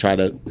taking and just try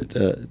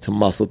to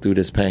muscle through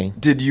this pain.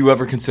 Did you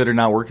ever consider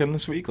not working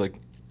this week? Like,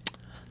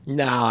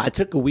 no, I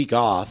took a week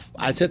off.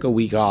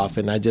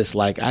 And I just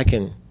like,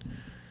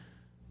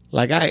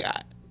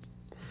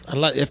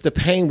 if the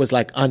pain was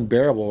like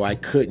unbearable, I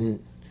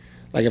couldn't,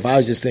 like if I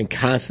was just in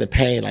constant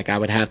pain, like I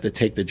would have to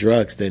take the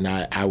drugs, then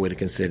I would have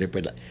considered.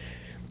 But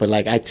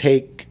like I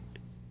take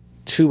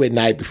 2 at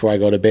night before I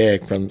go to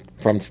bed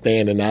from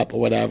standing up or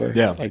whatever.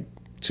 Yeah. Like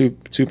two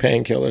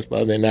painkillers. But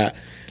other than that,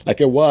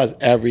 like it was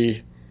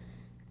every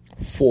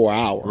 4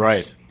 hours.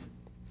 Right.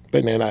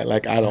 But then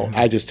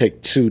I just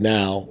take 2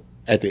 now.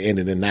 At the end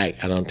of the night,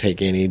 I don't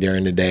take any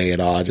during the day at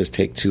all. I just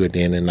take 2 at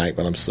the end of the night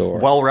when I'm sore.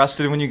 Well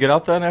rested when you get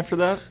up then after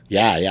that?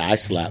 Yeah, I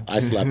slept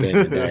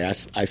in today. I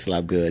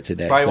slept good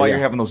today. That's probably why you're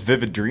having those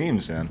vivid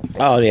dreams, man.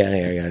 Oh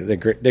yeah.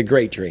 They're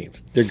great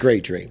dreams.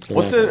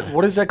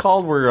 What is that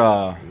called?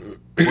 Where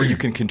you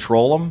can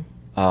control them?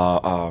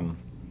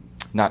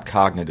 Not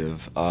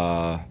cognitive.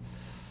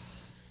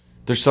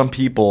 There's some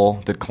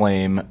people that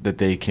claim that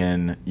they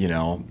can,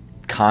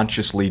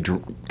 consciously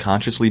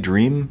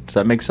dream. Does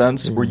that make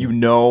sense? Mm-hmm. Where you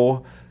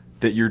know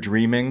that you're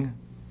dreaming,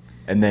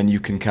 and then you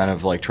can kind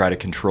of like try to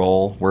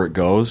control where it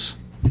goes.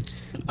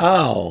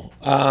 Oh,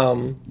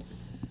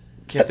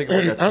 can't think of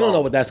what that's I don't know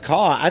what that's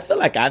called. I feel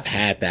like I've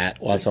had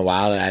that once in a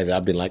while, and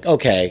I've been like,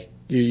 okay,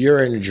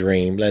 you're in a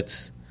dream.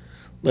 Let's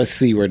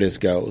see where this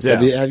goes.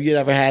 Yeah. Have you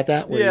ever had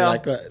that? Where yeah.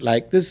 You're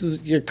like this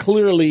is you're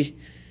clearly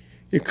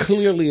in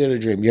a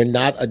dream. You're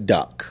not a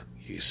duck.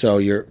 So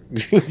you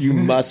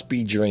must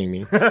be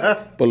dreaming,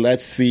 but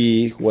let's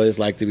see what it's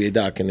like to be a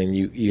duck, and then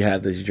you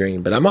have this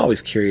dream. But I'm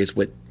always curious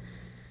what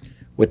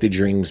the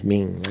dreams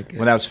mean. Like,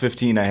 when I was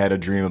 15, I had a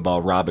dream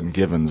about Robin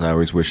Givens. I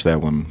always wish that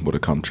one would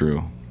have come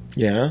true.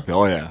 Yeah.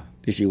 Oh yeah.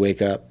 Did she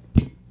wake up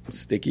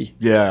sticky?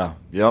 Yeah.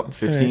 Yep.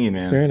 15,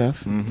 right. Man. Fair enough.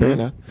 Mm-hmm. Fair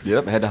enough.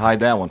 Yep. I had to hide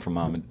that one from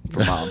mom.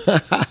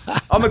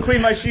 I'm gonna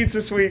clean my sheets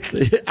this week.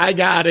 I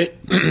got it.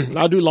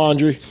 I'll do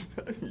laundry.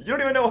 You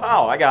don't even know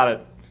how. I got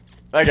it.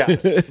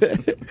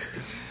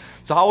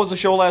 So how was the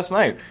show last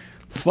night?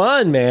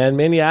 Fun, man.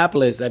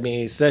 Minneapolis, I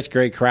mean, such a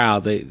great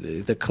crowd.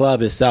 The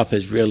club itself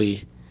has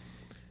really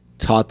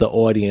taught the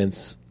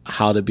audience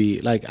how to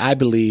be, like, I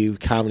believe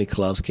comedy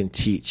clubs can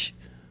teach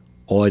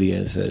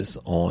audiences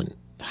on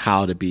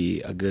how to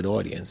be a good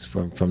audience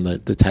from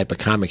the type of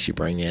comics you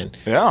bring in.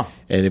 Yeah.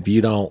 And if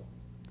you don't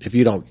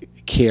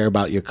care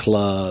about your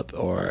club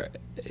or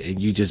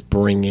you just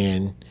bring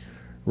in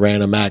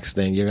random acts,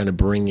 then you're going to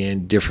bring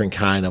in different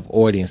kind of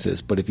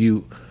audiences. But if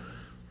you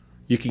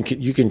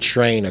can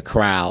train a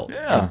crowd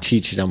and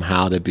teach them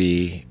how to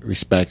be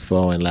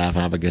respectful and laugh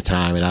and have a good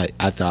time. And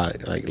I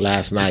thought, like,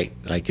 last night,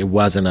 like, it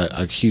wasn't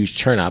a huge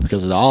turnout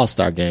because of the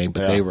All-Star game,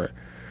 but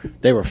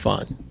they were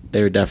fun.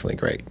 They were definitely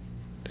great.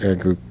 They're a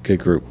good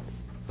group.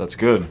 That's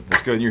good.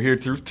 That's good. And you're here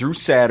through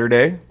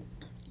Saturday.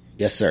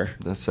 Yes, sir.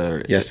 That's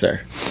Saturday. Yes,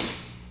 sir.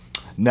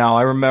 Now,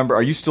 I remember,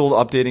 are you still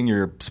updating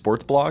your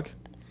sports blog?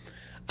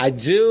 I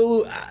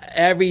do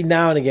every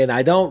now and again.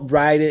 I don't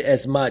write it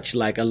as much.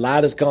 Like, a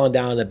lot has gone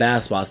down in the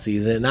basketball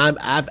season. And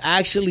I've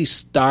actually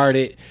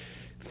started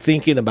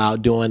thinking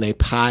about doing a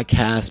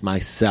podcast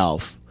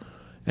myself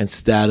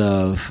instead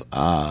of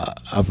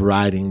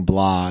writing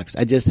blogs.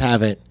 I just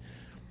haven't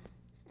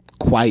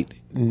quite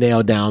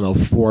nailed down a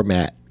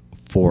format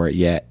for it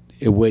yet.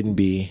 It wouldn't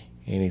be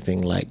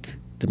anything like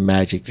the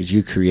magic that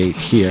you create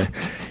here.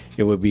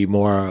 It would be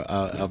more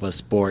of a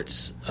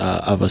sports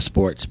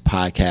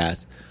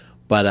podcast.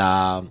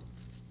 But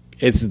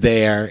it's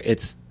there.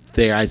 It's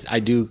there. I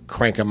do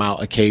crank them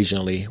out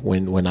occasionally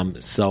when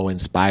I'm so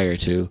inspired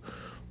to.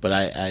 But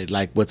I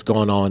like what's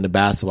going on in the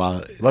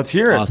basketball. Let's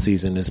hear it. All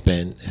season has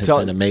been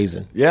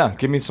amazing. Yeah,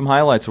 give me some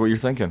highlights of what you're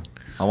thinking.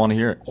 I want to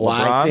hear it. Well,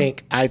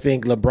 LeBron? I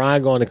think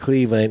LeBron going to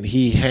Cleveland,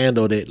 he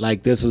handled it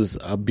like this was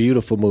a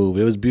beautiful move.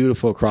 It was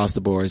beautiful across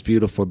the board. It's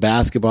beautiful for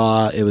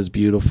basketball. It was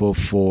beautiful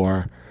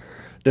for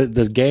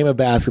the game of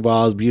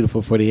basketball. It was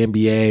beautiful for the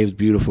NBA. It was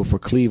beautiful for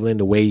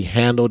Cleveland, the way he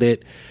handled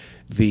it,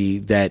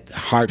 that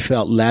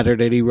heartfelt letter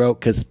that he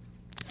wrote. Because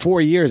 4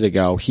 years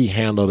ago, he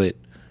handled it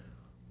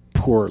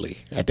poorly.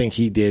 I think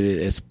he did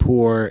it as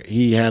poor.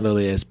 He handled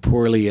it as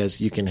poorly as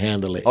you can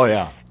handle it. Oh,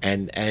 yeah.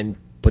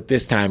 But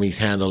this time he's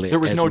handled it. There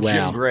was as no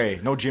well. Jim Gray.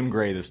 No Jim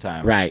Gray this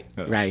time. Right.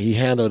 He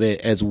handled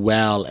it as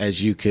well as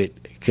you could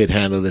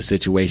handle the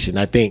situation.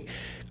 I think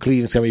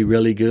Cleveland's gonna be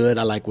really good.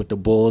 I like what the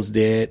Bulls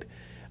did.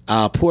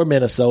 Poor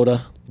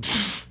Minnesota.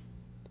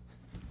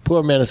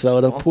 Poor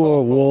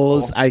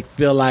Wolves. I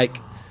feel like.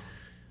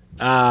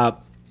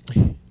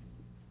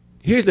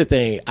 Here's the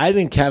thing. I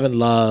think Kevin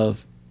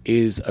Love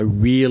is a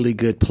really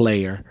good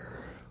player,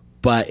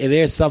 but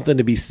there's something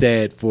to be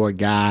said for a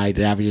guy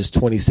that averages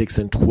 26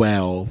 and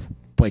 12.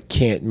 But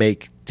can't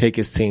take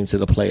his team to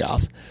the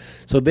playoffs.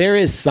 So there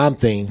is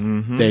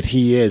something that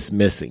he is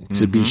missing,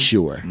 to be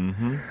sure.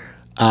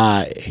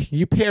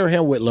 You pair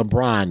him with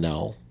LeBron,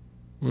 though.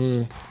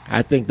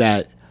 I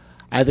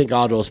think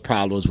all those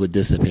problems would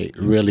dissipate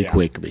really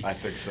quickly. I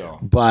think so.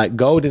 But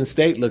Golden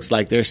State looks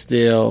like they're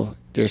still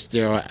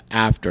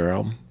after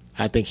him.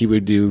 I think he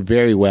would do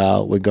very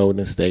well with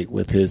Golden State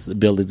with his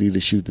ability to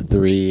shoot the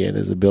three and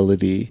his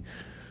ability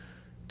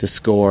to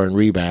score and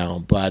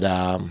rebound.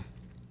 But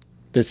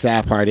the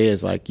sad part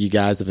is, like, you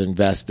guys have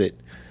invested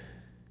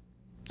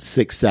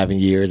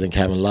 6-7 years in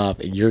Kevin Love,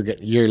 and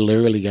you're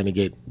literally going to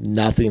get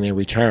nothing in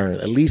return.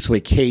 At least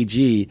with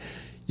KG,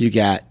 you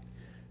got,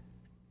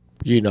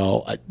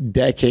 a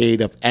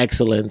decade of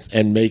excellence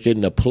and making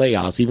the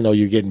playoffs, even though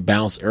you're getting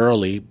bounced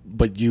early.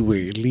 But he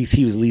was at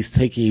least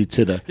taking you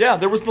to the. Yeah,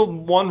 there was the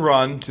one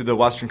run to the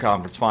Western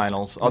Conference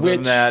Finals. Other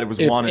than that, it was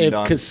one and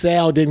done. If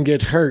Cassell didn't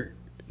get hurt,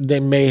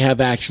 they may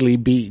have actually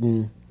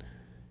beaten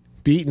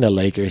the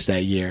Lakers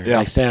that year. Yeah.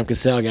 Like, Sam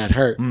Cassell got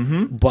hurt.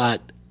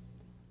 But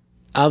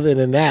other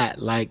than that,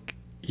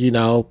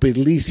 but at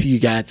least you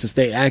got to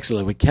stay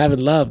excellent. With Kevin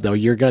Love, though,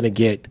 you're going to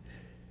get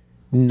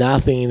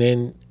nothing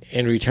in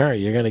return.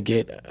 You're going to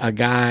get a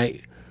guy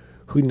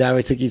who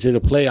never took you to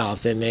the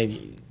playoffs, and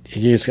then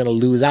you're just going to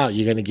lose out.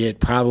 You're going to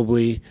get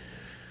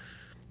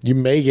you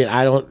may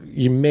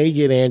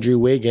get Andrew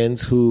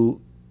Wiggins,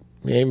 who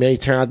may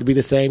turn out to be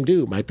the same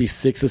dude. Might be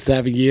 6 or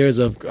 7 years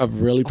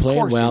of really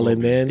playing well,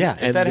 and then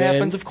if that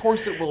happens, of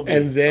course it will be.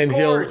 And then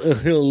he'll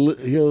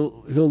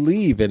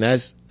leave, and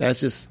that's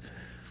just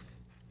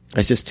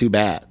too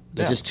bad.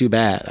 That's just too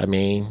bad. I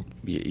mean,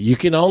 you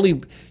can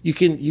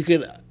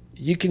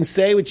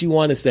say what you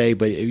want to say,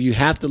 but you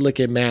have to look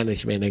at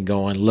management and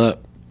going,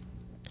 look,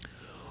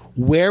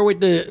 where would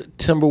the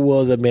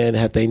Timberwolves have been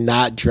had they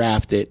not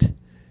drafted?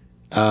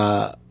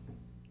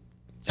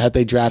 Had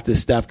they drafted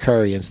Steph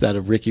Curry instead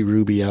of Ricky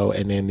Rubio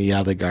and then the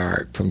other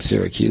guard from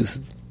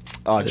Syracuse?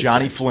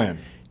 Johnny Flynn.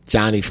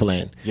 Johnny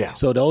Flynn. Yeah.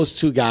 So those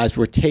two guys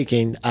were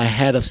taken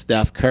ahead of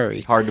Steph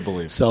Curry. Hard to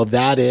believe. So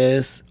that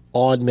is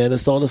on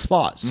Minnesota's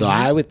fault. So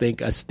I would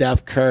think a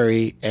Steph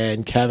Curry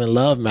and Kevin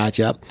Love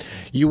matchup,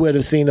 you would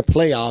have seen the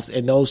playoffs,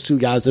 and those two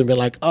guys would have been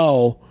like,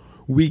 oh,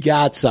 we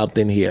got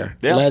something here.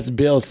 Yeah. Let's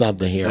build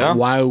something here. Yeah.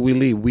 Why would we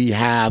leave? We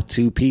have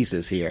two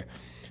pieces here.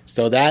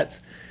 So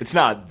that's... It's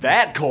not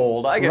that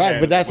cold. I get right,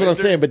 but that's what I'm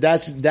saying. But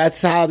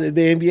that's how the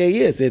NBA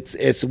is.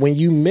 It's when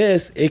you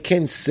miss, it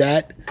can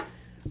set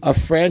a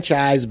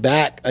franchise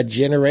back a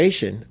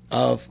generation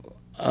of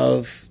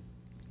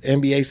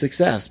NBA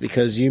success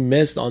because you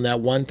missed on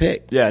that one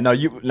pick. Yeah,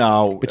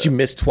 but you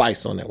missed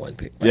twice on that one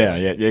pick. Yeah,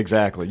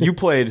 exactly. You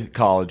played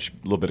a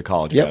little bit of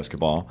college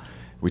basketball.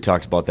 We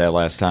talked about that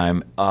last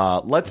time.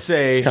 Let's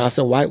say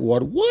Wisconsin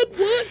Whitewater. What?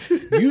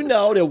 You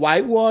know that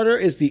Whitewater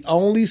is the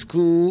only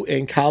school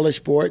in college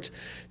sports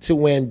to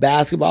win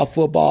basketball,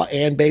 football,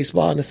 and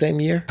baseball in the same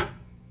year?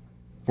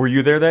 Were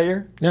you there that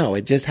year? No,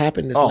 it just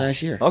happened this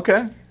last year.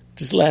 Okay.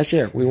 Just last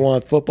year. We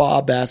won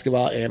football,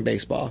 basketball, and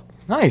baseball.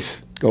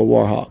 Nice. Go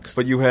Warhawks.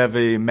 But you have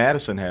a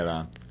Madison hat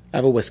on. I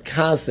have a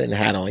Wisconsin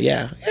hat on.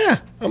 Yeah.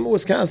 I'm a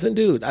Wisconsin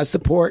dude. I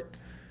support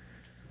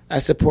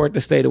the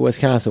state of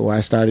Wisconsin, where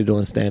I started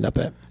doing stand-up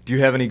at. Do you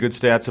have any good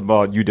stats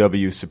about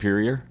UW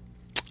Superior?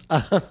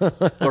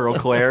 Or Eau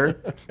Claire?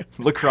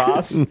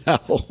 Lacrosse?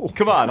 No.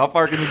 Come on, how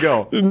far can you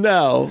go?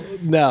 No.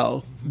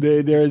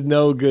 There's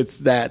no good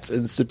stats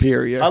in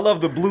Superior. I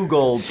love the blue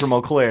golds from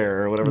Eau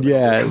Claire or whatever.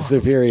 Yeah,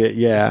 Superior.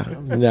 Yeah.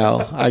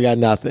 No, I got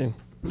nothing.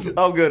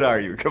 How good are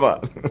you? Come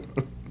on.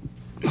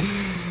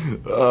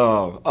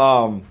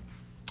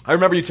 I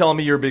remember you telling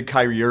me you're a big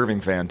Kyrie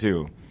Irving fan,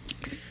 too.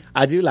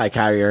 I do like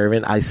Kyrie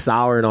Irving. I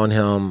soured on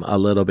him a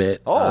little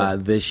bit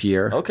this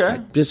year. Okay.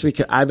 Just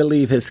because I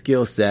believe his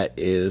skill set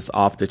is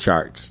off the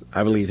charts.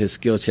 I believe his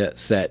skill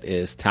set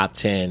is top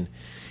 10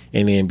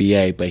 in the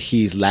NBA, but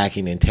he's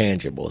lacking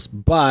intangibles.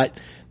 But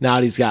now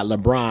that he's got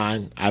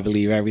LeBron, I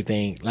believe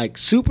everything. Like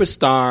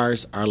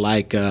superstars are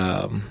like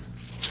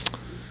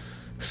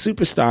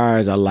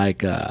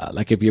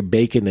if you're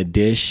baking a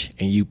dish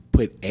and you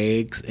put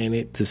eggs in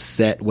it to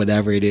set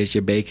whatever it is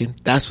you're baking.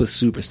 That's what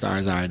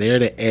superstars are. They're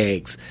the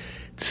eggs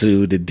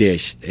to the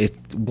dish.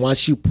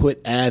 Once you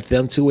add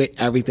them to it,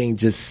 everything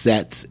just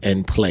sets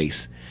in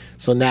place.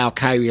 So now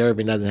Kyrie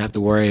Irving doesn't have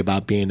to worry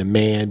about being the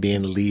man,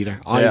 being the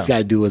leader. All he's got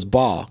to do is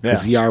ball,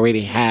 because he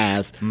already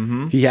has.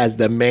 He has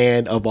the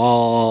man of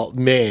all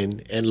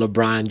men in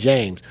LeBron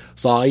James.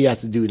 So all he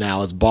has to do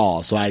now is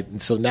ball. So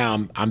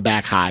now I'm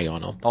back high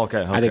on him.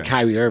 Okay. I think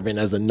Kyrie Irving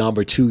as a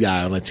number 2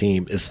 guy on the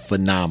team is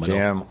phenomenal.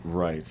 Damn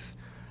right.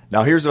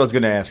 Now here's what I was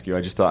going to ask you.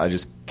 I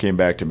just came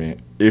back to me.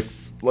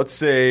 If let's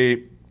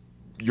say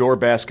your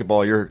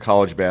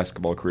college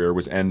basketball career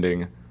was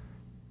ending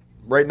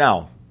right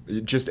now,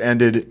 it just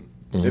ended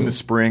in the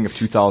spring of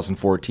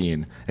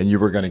 2014, and you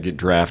were going to get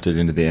drafted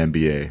into the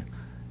NBA.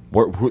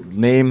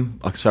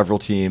 Name several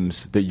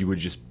teams that you would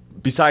just,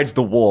 besides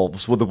the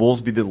Wolves, would the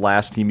Wolves be the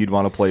last team you'd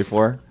want to play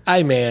for?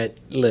 Man,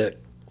 look,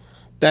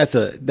 that's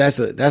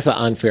an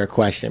unfair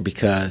question,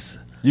 because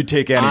you'd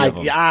take any of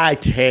them. I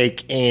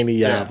take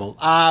any of them.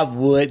 I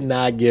would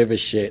not give a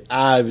shit.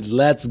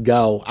 Let's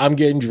go. I'm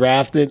getting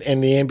drafted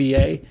in the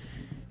NBA.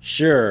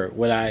 Sure,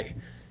 would I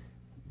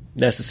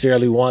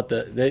necessarily want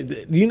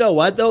the you know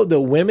what though, the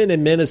women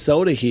in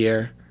Minnesota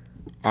here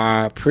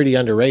are pretty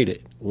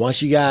underrated. Once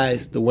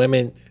the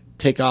women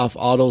take off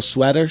all those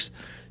sweaters,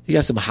 you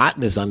got some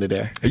hotness under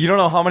there. You don't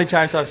know how many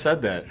times I've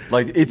said that.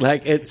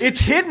 It's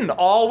hidden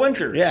all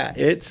winter. Yeah,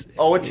 it's hidden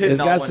all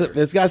winter.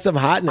 It's got some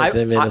hotness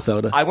in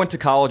Minnesota. I went to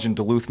college in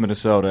Duluth,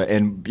 Minnesota,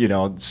 and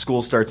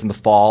school starts in the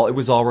fall. It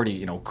was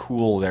already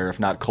cool there, if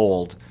not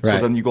cold. Right.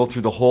 So then you go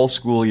through the whole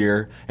school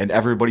year, and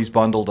everybody's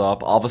bundled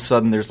up. All of a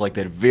sudden, there's like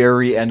that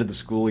very end of the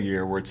school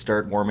year where it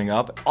starts warming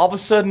up. All of a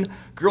sudden,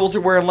 girls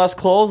are wearing less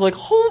clothes. Like,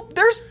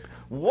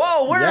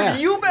 where have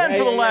you been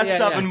for the last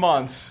 7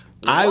 months?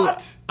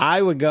 What? I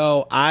would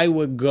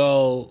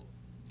go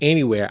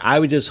anywhere. I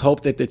would just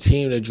hope that the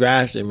team that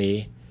drafted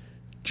me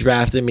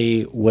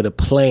with a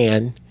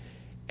plan,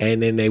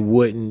 and then they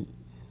wouldn't,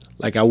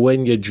 I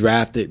wouldn't get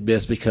drafted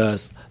just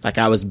because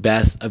I was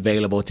best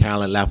available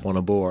talent left on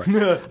the board.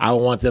 I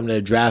would want them to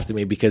draft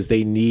me because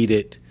they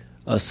needed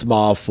a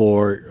small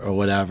forward or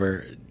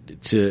whatever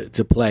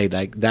to play.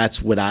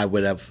 That's what I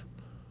would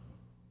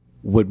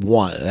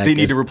want. They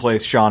need to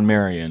replace Sean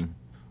Marion.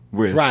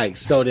 Right,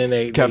 so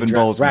then Kevin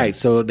Bozeman. Right,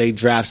 so they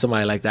draft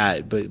somebody like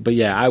that. But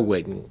yeah, I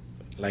wouldn't.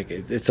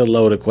 It's a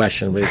loaded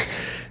question, but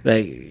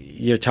it's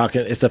you're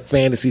talking. It's a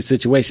fantasy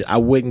situation. I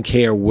wouldn't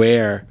care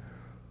where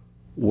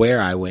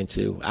I went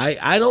to.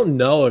 I don't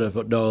know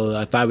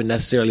if I would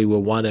necessarily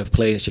want to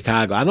play in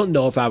Chicago. I don't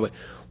know if I would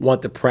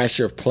want the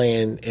pressure of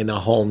playing in a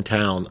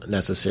hometown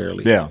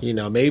necessarily. Yeah,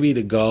 maybe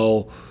to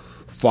go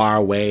far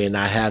away and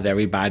not have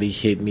everybody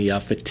hit me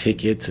up for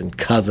tickets and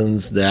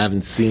cousins that I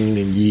haven't seen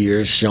in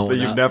years showing that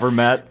you've up. never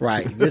met.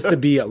 Right. Just to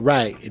be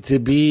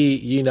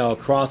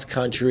cross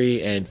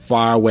country and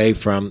far away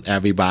from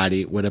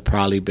everybody would have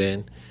probably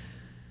been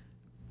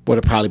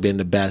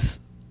the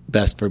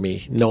best for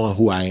me, knowing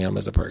who I am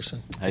as a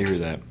person. I hear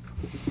that.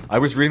 I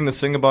was reading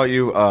this thing about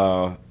you,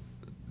 a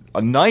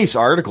nice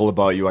article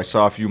about you I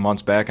saw a few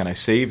months back, and I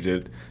saved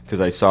it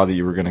because I saw that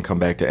you were going to come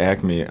back to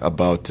Acme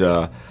about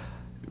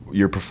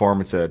your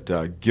performance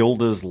at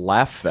Gilda's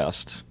Laugh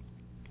Fest,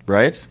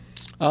 right?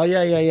 Oh,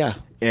 yeah.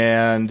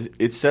 And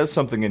it says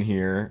something in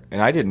here,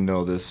 and I didn't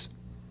know this.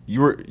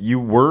 You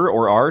were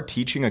or are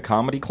teaching a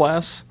comedy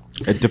class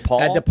at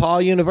DePaul? At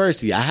DePaul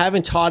University. I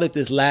haven't taught it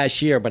this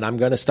last year, but I'm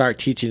going to start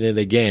teaching it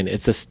again.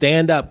 It's a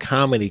stand-up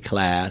comedy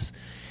class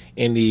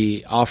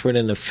offered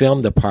in the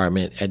film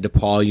department at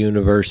DePaul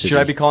University. Should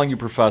I be calling you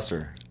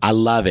professor? I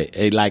love it.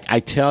 I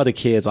tell the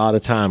kids all the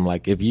time,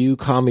 if you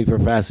call me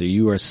professor,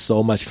 you are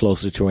so much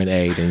closer to an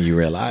A than you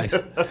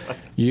realize.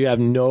 You have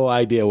no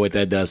idea what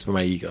that does for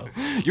my ego.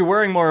 You're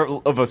wearing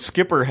more of a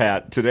skipper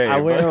hat today.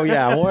 I'm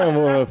wearing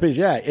more of a fish.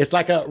 Yeah, it's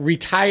like a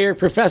retired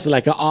professor,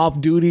 like an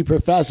off-duty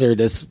professor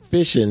that's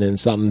fishing and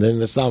something in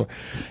the summer.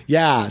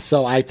 Yeah,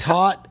 so I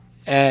taught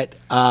at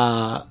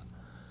I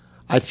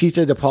teach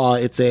at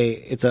DePaul.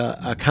 It's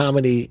a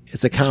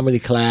comedy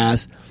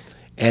class,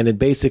 and it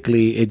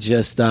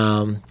just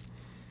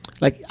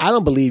like I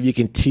don't believe you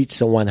can teach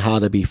someone how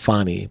to be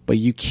funny, but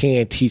you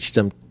can teach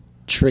them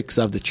tricks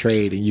of the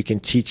trade, and you can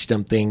teach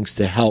them things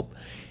to help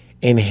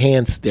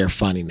enhance their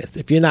funniness.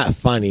 If you're not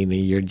funny, then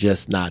you're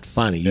just not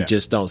funny. You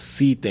just don't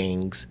see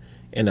things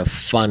in a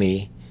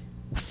funny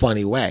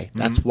way.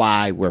 That's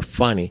why we're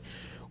funny.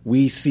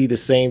 We see the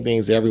same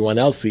things everyone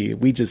else sees.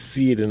 We just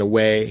see it in a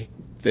way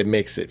that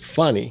makes it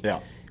funny. Yeah.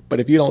 But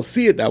if you don't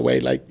see it that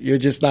way, like you're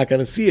just not going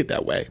to see it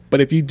that way.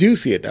 But if you do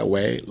see it that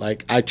way,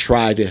 like I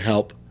try to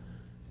help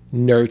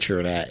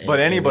nurture that.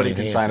 But anybody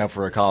can sign up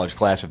for a college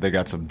class if they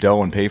got some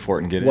dough and pay for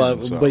it and get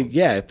in. So. But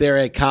yeah, if they're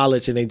at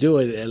college and they do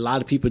it, a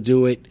lot of people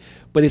do it.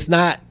 But it's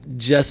not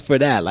just for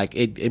that. Like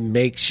it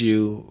makes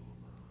you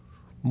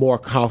more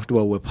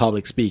comfortable with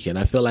public speaking.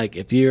 I feel like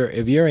if you're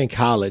in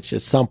college,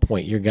 at some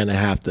point you're going to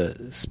have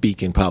to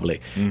speak in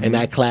public, and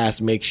that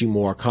class makes you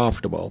more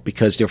comfortable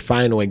because your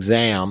final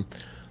exam,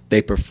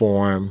 they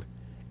perform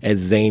at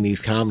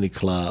Zany's Comedy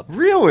Club.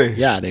 Really?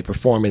 Yeah, they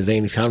perform at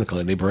Zany's Comedy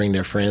Club. They bring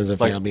their friends and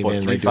family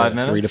in. They do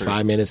a 3 to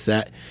 5 minute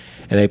set,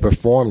 and they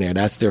perform there.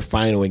 That's their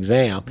final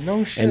exam.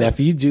 No shit. And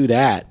after you do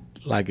that,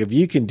 like if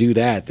you can do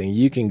that, then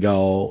you can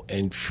go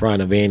in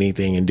front of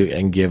anything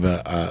and give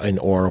an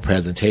oral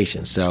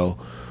presentation. So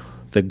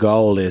the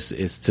goal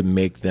is to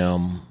make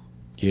them,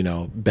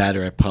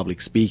 better at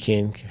public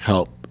speaking,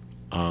 help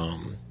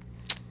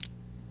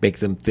make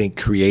them think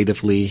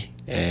creatively,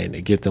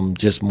 and get them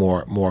just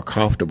more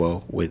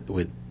comfortable with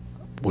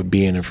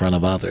being in front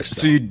of others.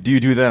 So do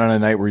you do that on a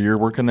night where you're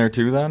working there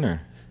too then,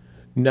 or?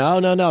 No.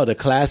 The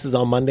class is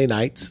on Monday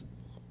nights.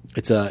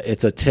 It's a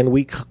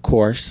 10-week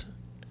course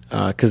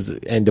because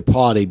in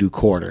DePaul they do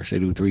quarters. They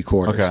do 3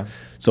 quarters. Okay.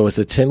 So it's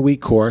a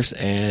 10-week course,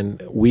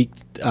 and week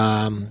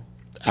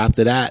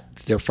after that,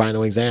 their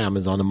final exam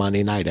is on a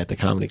Monday night at the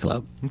Comedy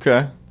Club.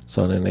 Okay.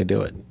 So then they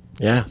do it.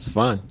 Yeah, it's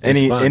fun.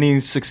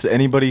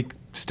 Anybody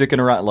sticking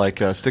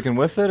around, sticking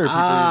with it, or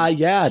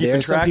yeah,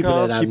 there's some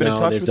people that I've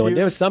known that's doing.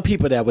 There were some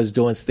people that was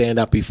doing stand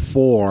up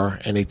before,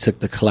 and they took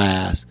the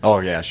class. Oh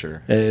yeah,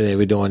 sure. And they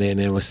were doing it, and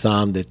there was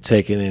some that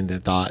taken it and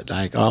that thought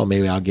like, oh,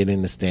 maybe I'll get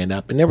into stand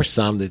up. And there were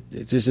some that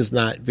it's just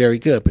not very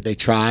good, but they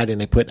tried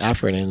and they put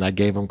effort in, and I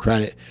gave them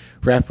credit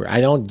for effort. I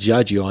don't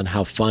judge you on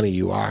how funny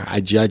you are. I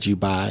judge you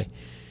by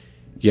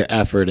your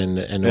effort and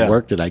the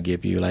work that I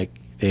give you. Like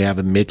they have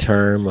a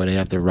midterm, or they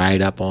have to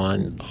write up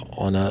on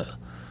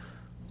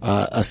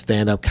a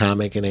stand-up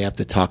comic, and they have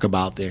to talk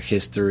about their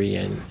history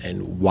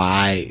and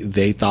why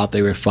they thought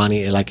they were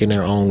funny, like in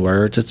their own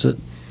words. It's a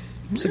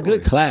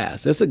good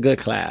class. It's a good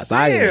class. Damn.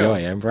 I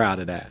enjoy it. I'm proud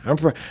of that. I'm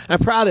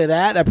proud of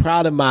that. I'm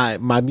proud of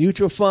my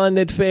mutual fund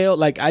that failed.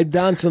 Like I've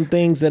done some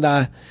things that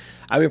I've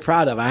been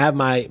proud of. I have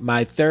my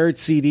 3rd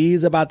CD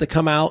is about to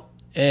come out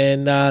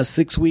in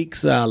 6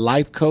 weeks.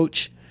 Life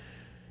Coach.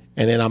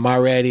 And then I'm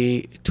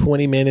already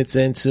 20 minutes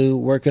into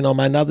working on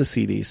my another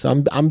CD.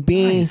 So I'm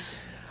being.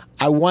 Nice.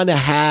 I want to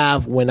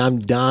have when I'm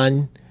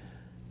done,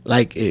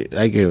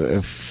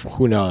 if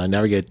who knows, I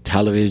never get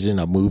television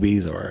or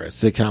movies or a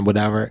sitcom,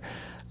 whatever.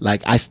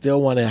 Like I still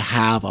want to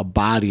have a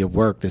body of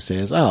work that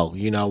says, oh,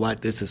 you know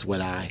what, this is what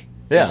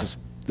this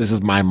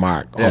is my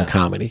mark on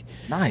comedy.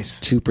 Nice.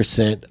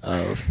 2%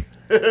 of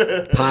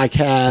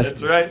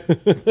podcast. That's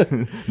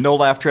right. No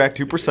laugh track,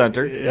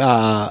 2%er.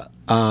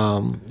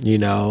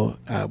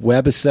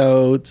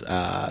 Webisodes,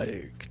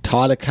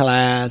 taught a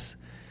class,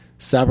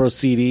 several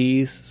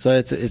CDs. So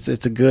it's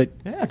a good.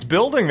 Yeah, it's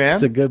building, man.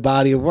 It's a good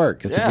body of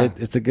work.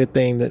 It's a good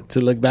thing to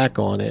look back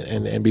on it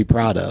and be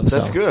proud of.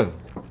 That's good.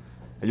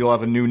 You'll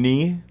have a new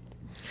knee.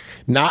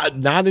 Not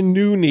a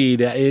new knee.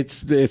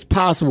 It's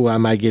possible I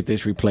might get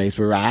this replaced,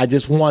 but I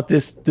just want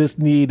this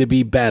knee to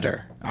be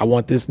better. I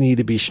want this knee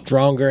to be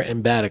stronger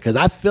and better because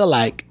I feel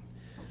like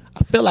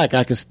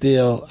I can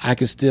still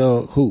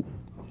hoop.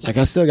 Like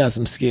I still got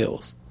some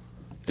skills.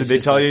 Did they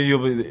tell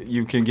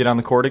you can get on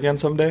the court again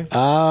someday?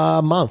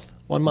 One month.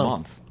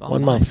 Oh,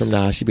 1 month from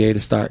now, I should be able to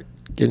start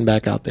getting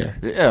back out there.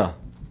 Yeah.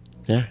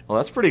 Well,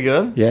 that's pretty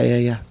good.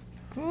 Yeah.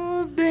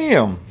 Oh,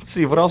 damn. Let's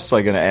see, what else am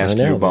I going to ask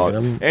you about?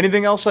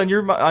 Anything else on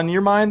your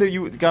mind that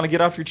you got to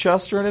get off your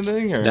chest or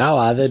anything? Or? No,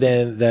 other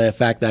than the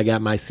fact that I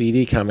got my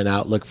CD coming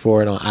out. Look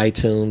for it on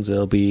iTunes.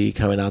 It'll be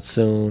coming out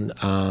soon.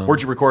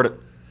 Where'd you record it?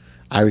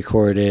 I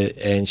recorded it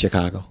in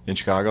Chicago. In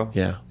Chicago?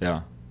 Yeah.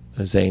 Yeah.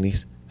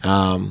 Zany's.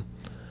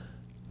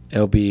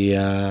 It'll be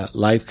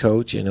Life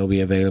Coach, and it'll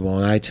be available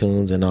on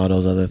iTunes and all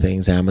those other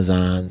things,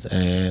 Amazons,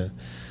 and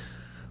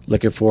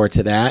looking forward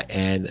to that,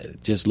 and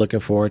just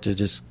looking forward to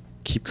just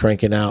keep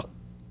cranking out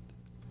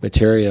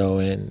material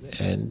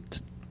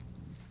and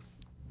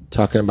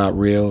talking about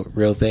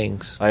real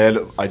things.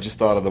 I just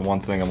thought of the one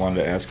thing I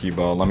wanted to ask you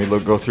about. Let me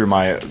go through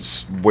my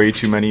way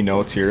too many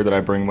notes here that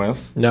I bring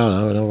with.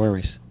 No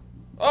worries.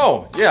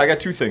 Oh, yeah, I got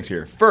two things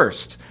here.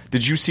 First,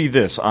 did you see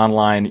this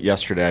online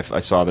yesterday?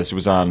 I saw this. It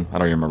was on, I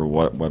don't even remember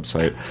what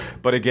website.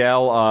 But a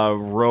gal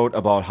wrote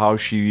about how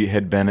she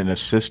had been an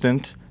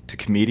assistant to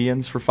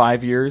comedians for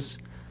 5 years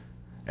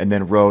and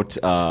then wrote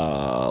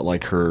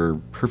like her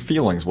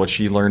feelings, what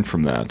she learned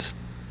from that.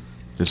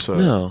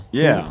 No.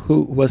 Yeah.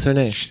 Who what's her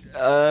name?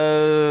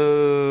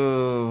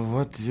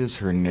 What is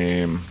her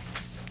name?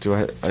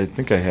 I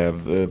think I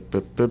have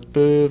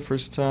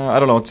first time. I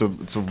don't know.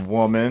 It's a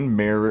woman,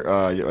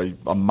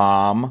 a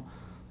mom.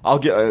 I'll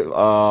get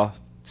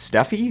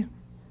Stephanie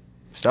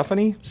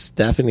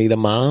the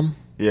mom.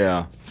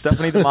 Yeah,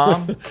 Stephanie the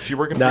mom. Is she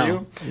working for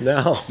you?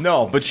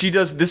 No. But she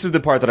does. This is the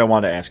part that I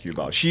want to ask you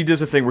about. She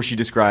does a thing where she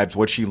describes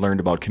what she learned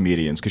about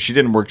comedians because she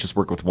didn't just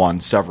work with one,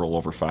 several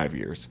over 5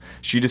 years.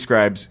 She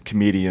describes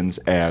comedians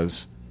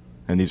as.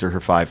 And these are her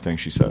 5 things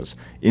she says.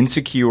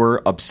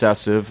 Insecure,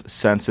 obsessive,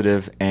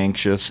 sensitive,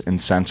 anxious, and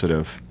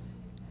sensitive.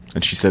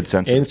 And she said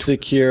sensitive.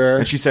 Insecure.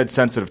 And she said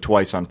sensitive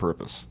twice on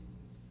purpose.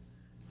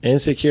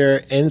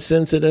 Insecure,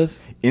 insensitive.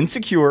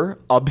 Insecure,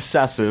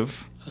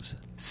 obsessive,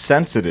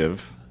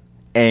 sensitive,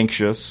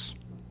 anxious,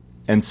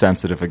 and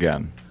sensitive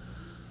again.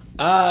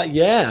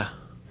 Yeah.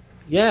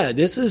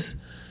 This is...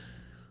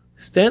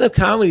 Stand-up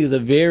comedy is a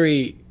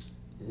very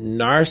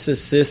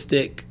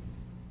narcissistic...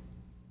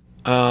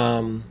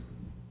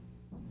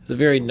 It's a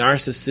very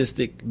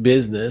narcissistic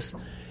business.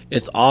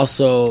 It's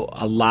also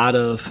a lot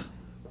of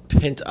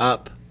pent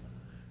up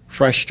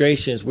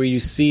frustrations where you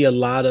see a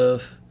lot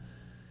of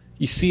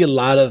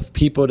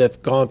people that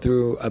have gone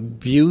through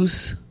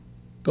abuse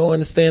going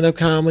to stand up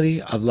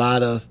comedy. A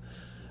lot of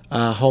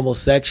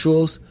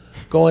homosexuals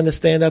going to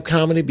stand up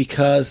comedy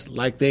because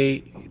like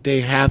they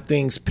have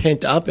things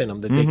pent up in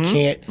them that they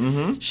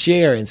can't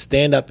share, and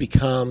stand up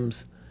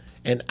becomes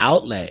an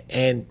outlet.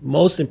 And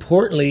most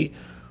importantly,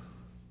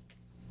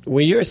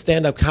 when you're a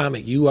stand-up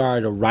comic, you are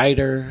the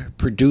writer,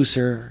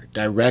 producer,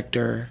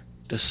 director,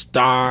 the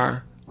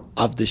star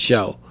of the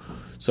show.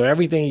 So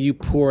everything you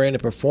pour into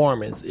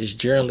performance is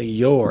generally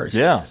yours.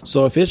 Yeah.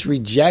 So if it's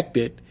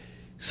rejected,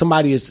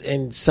 somebody is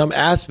in some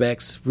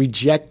aspects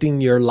rejecting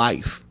your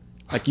life.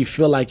 Like you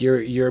feel like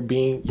your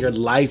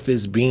life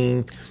is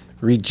being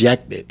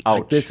rejected. Ouch.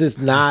 Like this is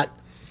not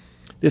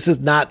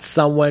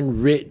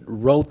someone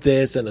wrote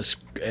this in a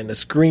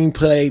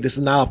screenplay. This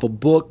is not off a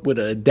book with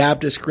an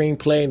adapted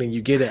screenplay, and then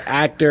you get an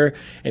actor,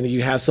 and then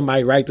you have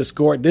somebody write the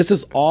score. This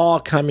is all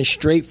coming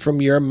straight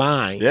from your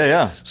mind.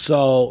 Yeah.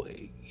 So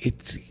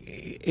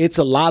it's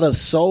a lot of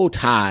soul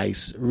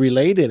ties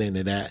related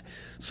into that.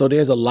 So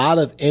there's a lot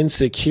of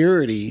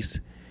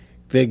insecurities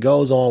that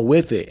goes on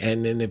with it.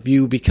 And then if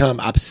you become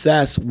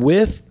obsessed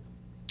with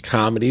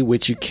comedy,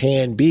 which you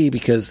can be,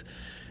 because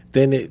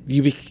then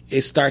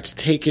it starts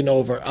taking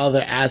over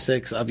other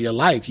aspects of your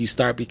life. You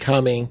start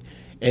becoming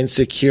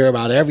insecure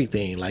about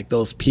everything. Like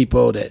those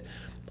people that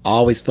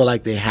always feel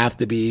like they have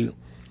to be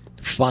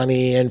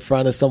funny in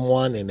front of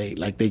someone, and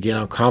they get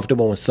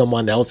uncomfortable when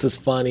someone else is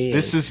funny.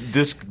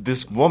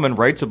 This woman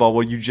writes about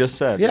what you just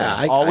said.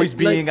 Yeah, always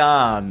being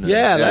on.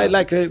 Yeah,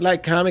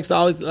 like comics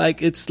always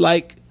it's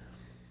like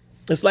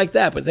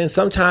that. But then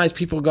sometimes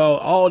people go,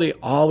 oh, they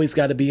always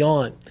got to be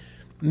on.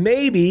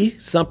 Maybe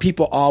some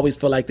people always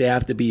feel like they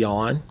have to be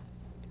on,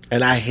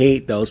 and I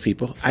hate those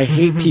people. I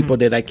hate people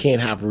that I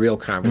can't have real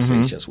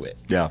conversations with.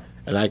 Yeah,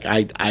 and like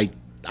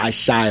I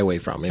shy away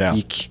from it. Yeah.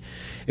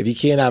 If you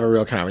can't have a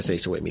real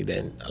conversation with me,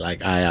 then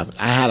like I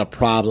had a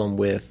problem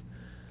with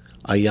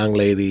a young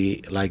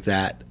lady like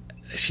that.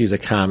 She's a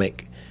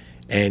comic,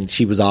 and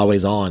she was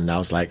always on. And I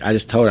was like, I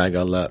just told her, I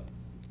go, look,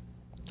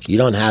 you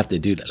don't have to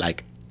do that.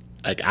 Like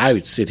I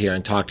would sit here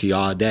and talk to you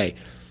all day.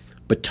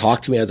 But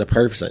talk to me as a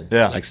person.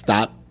 Yeah. Like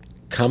stop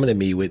coming to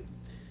me with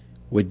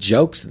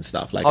jokes and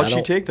stuff. Like how'd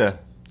she take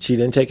that? She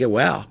didn't take it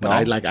well.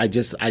 But No? I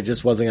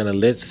just wasn't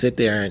gonna sit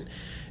there and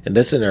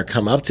listen to her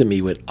come up to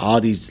me with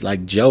all these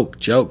like joke.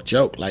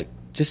 Like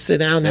just sit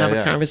down and have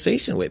a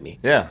conversation with me.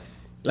 Yeah.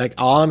 Like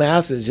all I'm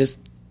asking is just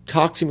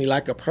talk to me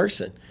like a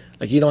person.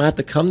 Like you don't have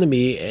to come to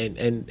me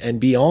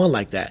and be on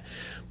like that.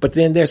 But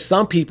then there's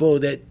some people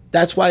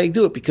that's why they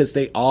do it, because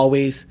they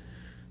always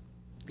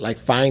like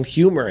find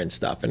humor and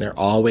stuff, and they're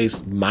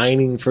always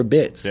mining for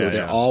bits. So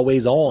they're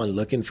always on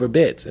looking for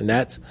bits, and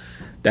that's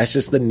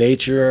just the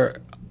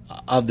nature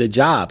of the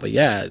job. But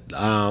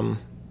but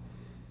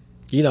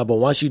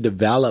once you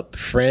develop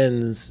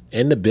friends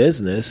in the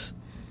business,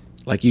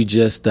 like you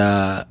just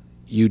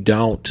you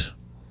don't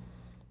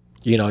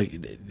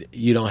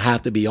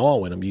have to be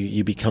on with them.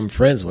 You become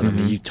friends with them,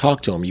 and you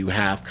talk to them. You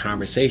have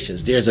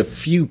conversations. There's a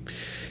few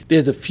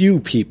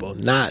people.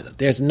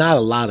 There's not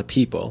a lot of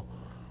people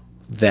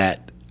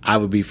that I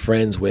would be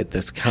friends with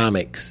as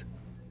comics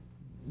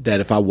that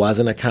if I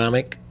wasn't a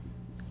comic,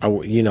 I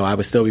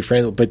would still be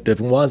friends with. But the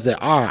ones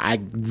that are, I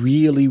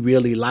really,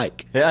 really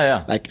like.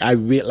 Yeah. Like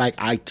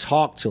I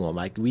talk to them.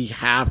 Like we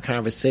have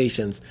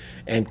conversations,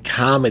 and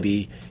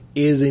comedy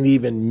isn't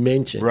even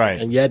mentioned.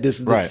 Right. And yet this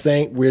is the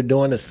same. We're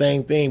doing the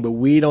same thing, but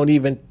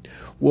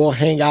we'll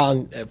hang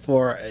out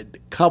for a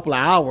couple of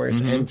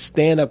hours, and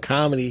stand-up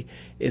comedy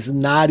is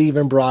not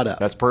even brought up.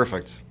 That's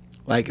perfect.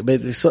 Like,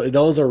 but so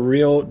those are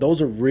real.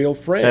 Those are real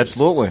friends.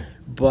 Absolutely.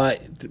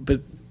 But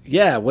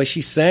yeah, what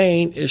she's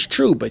saying is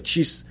true. But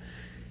she's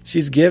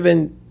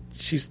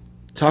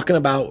talking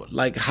about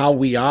like how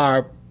we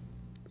are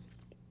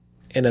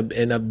in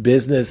a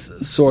business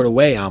sort of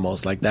way,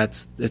 almost like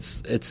it's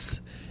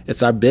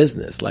our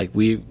business. Like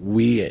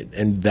we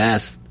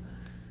invest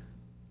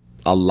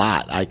a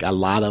lot. Like a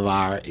lot of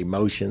our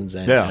emotions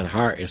and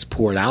heart is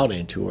poured out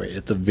into it.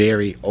 It's a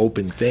very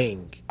open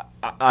thing.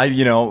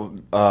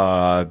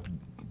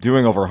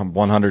 Doing over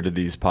 100 of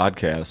these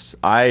podcasts,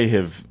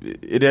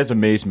 it has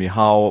amazed me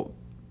how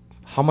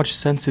much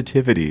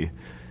sensitivity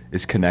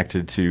is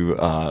connected to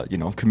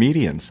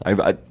comedians.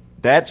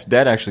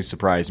 That actually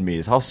surprised me,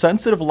 is how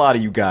sensitive a lot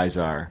of you guys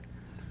are.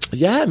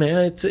 Yeah,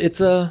 man,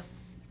 it's a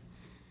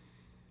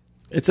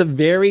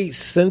very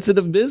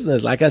sensitive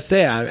business. Like I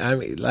said, I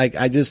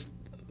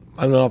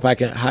don't know if I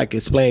can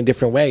explain a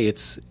different way.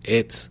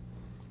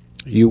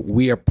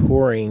 We are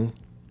pouring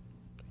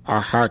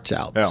our hearts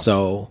out. Yeah.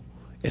 So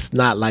it's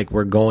not like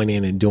we're going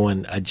in and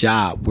doing a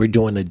job. We're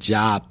doing a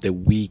job that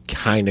we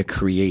kind of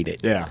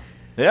created. Yeah.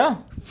 Yeah.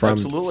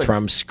 Absolutely.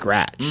 From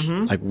scratch.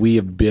 Mm-hmm. Like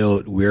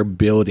we're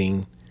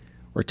building,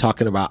 we're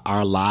talking about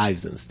our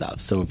lives and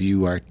stuff. So if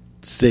you are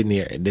sitting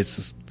here and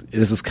this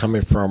is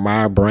coming from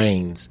our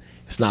brains,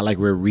 it's not like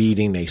we're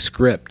reading a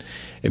script.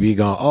 If you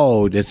go,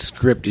 oh, this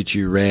script that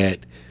you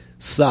read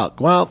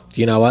sucked. Well,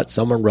 you know what?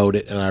 Someone wrote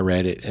it and I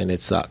read it and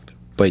it sucked.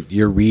 But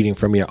you're reading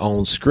from your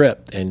own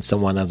script and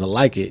someone doesn't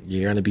like it,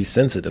 you're going to be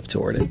sensitive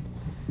toward it.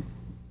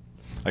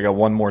 I got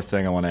one more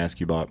thing I want to ask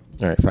you about.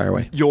 All right, fire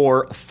away.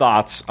 Your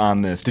thoughts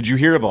on this. Did you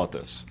hear about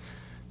this?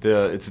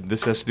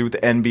 This has to do with the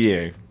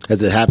NBA.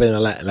 Has it happened?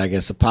 Like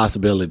it's a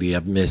possibility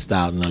I've missed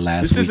out in the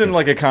last This isn't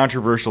like a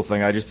controversial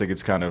thing. I just think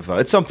it's kind of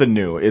it's something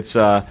new. It's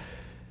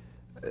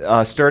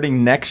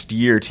starting next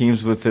year,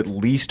 teams with at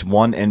least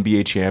one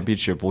NBA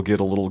championship will get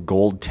a little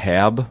gold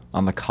tab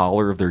on the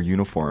collar of their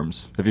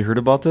uniforms. Have you heard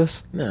about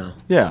this? No.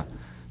 Yeah.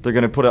 They're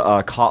going to put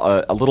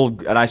a little,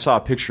 and I saw a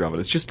picture of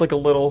it. It's just like a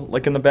little,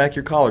 like in the back of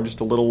your collar,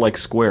 just a little like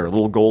square, a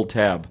little gold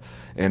tab.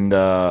 And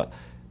the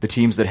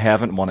teams that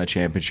haven't won a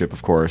championship,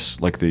 of course,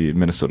 like the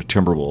Minnesota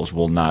Timberwolves,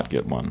 will not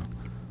get one.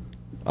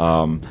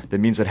 That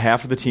means that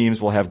half of the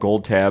teams will have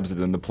gold tabs, and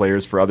then the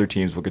players for other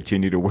teams will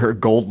continue to wear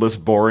goldless,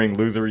 boring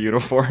loser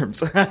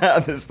uniforms.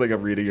 This thing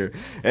I'm reading here.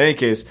 In any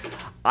case,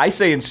 I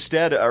say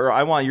instead, or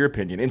I want your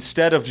opinion,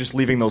 instead of just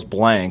leaving those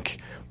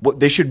blank,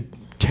 they should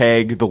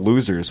tag the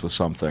losers with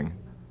something.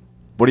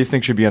 What do you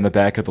think should be on the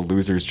back of the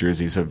losers'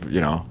 jerseys of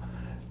teams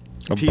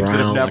that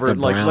have never,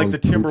 like the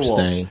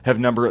Timberwolves have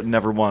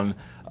never won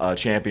a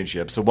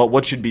championship? So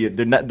what should be?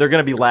 They're going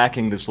to be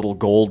lacking this little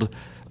gold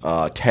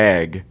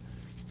tag.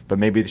 But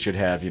maybe they should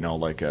have,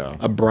 like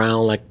a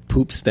brown, like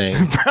poop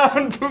stain.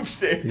 Brown poop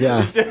stain.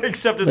 Yeah.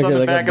 Except it's on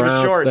the back of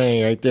the shorts.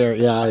 Stain right there.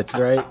 Yeah, it's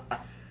right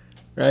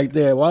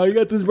there. Wow, you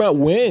got this brown.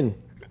 Win.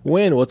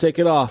 We'll take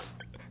it off.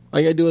 All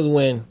you got to do is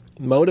win.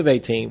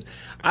 Motivate teams.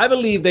 I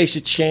believe they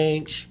should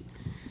change.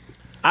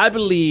 I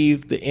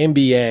believe the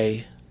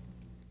NBA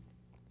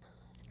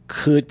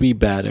could be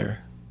better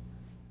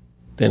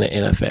than the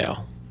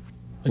NFL.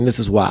 And this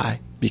is why.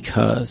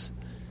 Because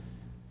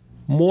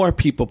more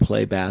people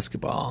play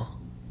basketball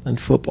than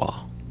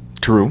football.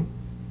 True.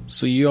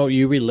 So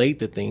you relate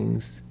to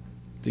things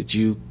that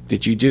you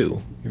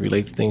do. You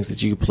relate to things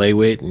that you play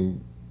with,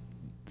 and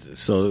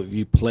so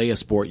you play a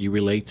sport, you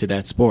relate to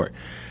that sport.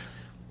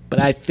 But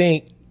I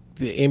think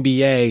the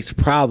NBA's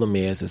problem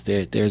is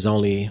there's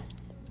only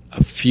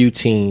a few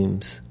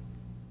teams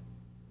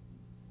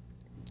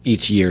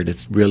each year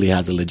that really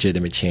has a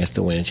legitimate chance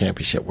to win a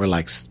championship. Where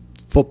like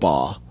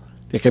football,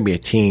 there can be a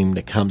team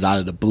that comes out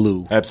of the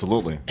blue,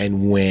 absolutely,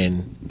 and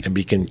win and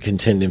be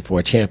contending for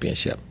a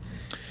championship.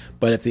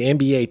 But if the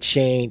NBA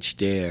changed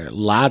their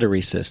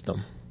lottery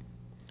system,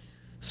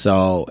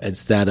 so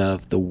instead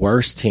of the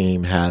worst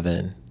team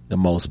having the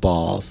most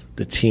balls,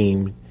 the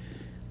team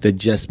that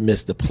just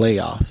missed the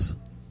playoffs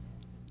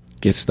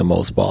gets the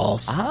most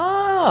balls.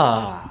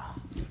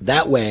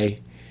 That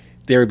way,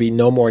 there would be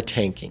no more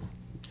tanking.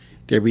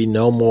 There would be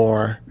no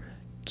more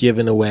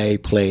giving away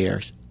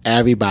players.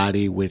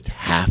 Everybody would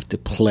have to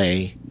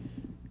play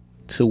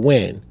to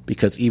win,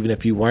 because even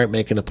if you weren't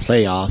making the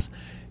playoffs,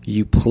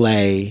 you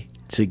play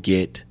to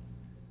get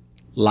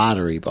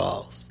lottery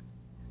balls.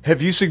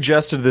 Have you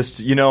suggested this,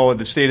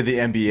 the state of the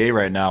NBA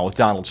right now with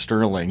Donald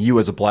Sterling, you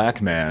as a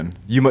black man,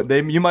 you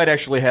might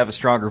actually have a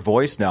stronger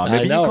voice now.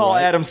 Maybe you call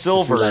right? Adam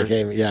Silver.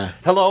 Yeah.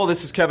 Hello,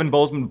 this is Kevin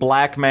Bozeman,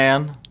 black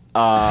man.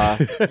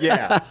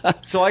 Yeah.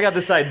 So I got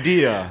this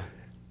idea.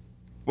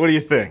 What do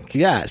you think?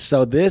 Yeah,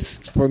 so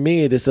this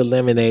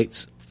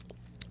eliminates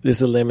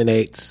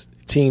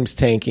teams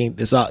tanking.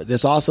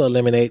 This also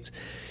eliminates,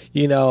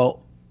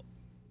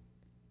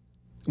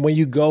 when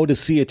you go to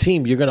see a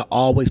team, you're going to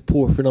always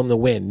pull for them to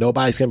win.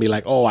 Nobody's going to be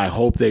like, oh, I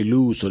hope they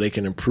lose so they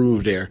can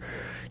improve their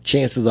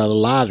chances of the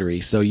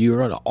lottery. So you're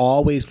going to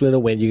always win a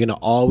win. You're going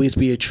to always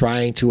be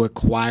trying to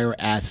acquire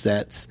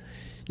assets.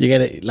 You're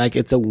going to,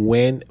 it's a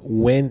win,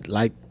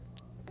 like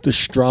the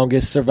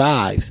strongest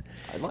survives.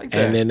 I like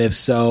that. And then if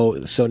so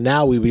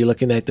now we'd be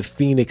looking at the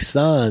Phoenix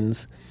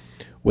Suns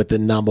with the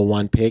number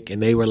 1 pick,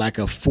 and they were like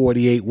a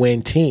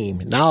 48-win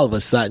team. Now all of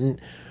a sudden,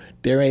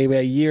 they're maybe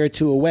a year or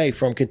two away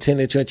from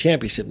contending to a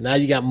championship. Now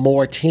you got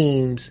more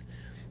teams.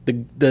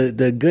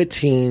 The good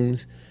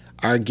teams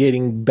are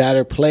getting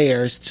better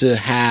players to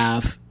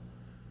have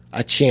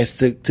a chance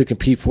to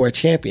compete for a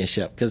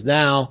championship. Because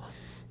now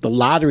the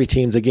lottery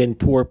teams are getting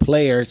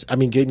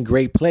getting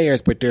great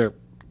players, but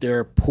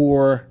they're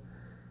poor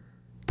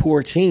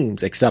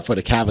teams, except for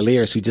the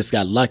Cavaliers, who just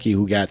got lucky,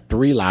 who got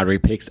 3 lottery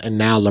picks, and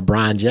now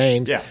LeBron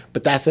James. Yeah.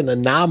 But that's an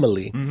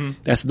anomaly.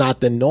 That's not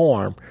the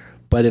norm.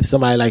 But if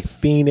somebody like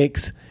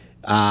Phoenix,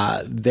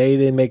 they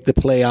didn't make the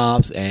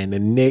playoffs, and the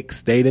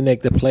Knicks, they didn't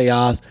make the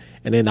playoffs,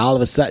 and then all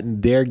of a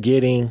sudden they're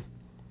getting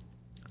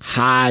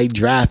high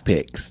draft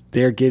picks.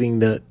 They're getting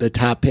the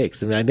top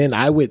picks. And then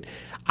I would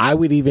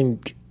even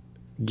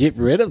get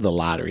rid of the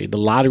lottery. The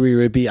lottery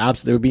would be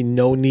there would be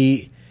no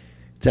need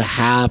to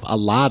have a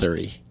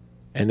lottery.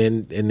 And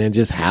then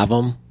just have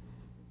them.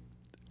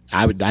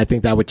 I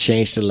think that would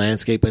change the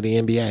landscape of the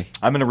NBA.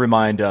 I'm going to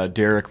remind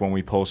Derek when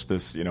we post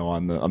this,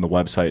 on the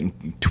website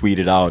and tweet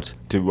it out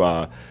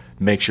to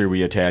make sure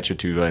we attach it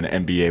to an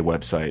NBA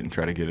website and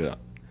try to get it up.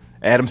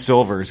 Adam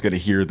Silver is going to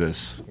hear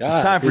this. It's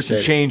time for some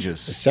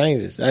changes. It's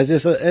changes.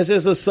 It's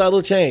just a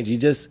subtle change. You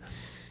just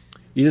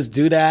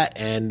do that,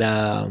 and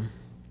I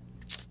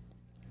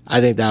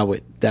think that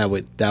would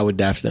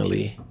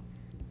definitely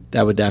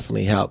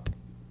help.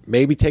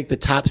 Maybe take the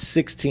top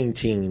 16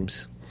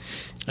 teams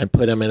and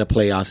put them in the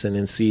playoffs, and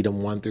then seed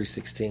them 1 through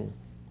 16.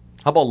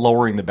 How about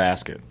lowering the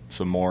basket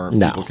so more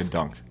people can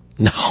dunk?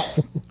 No,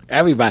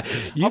 everybody.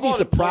 You'd be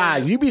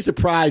surprised. You'd be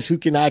surprised who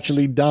can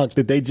actually dunk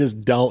that they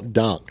just don't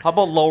dunk. How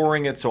about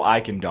lowering it so I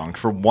can dunk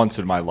for once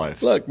in my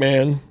life? Look,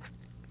 man,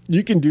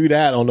 you can do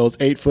that on those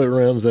 8-foot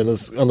rims on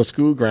the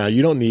school ground.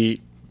 You don't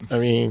need. I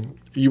mean,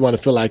 you want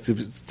to feel like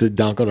to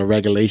dunk on a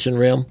regulation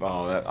rim?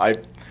 Oh,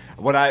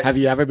 have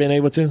you ever been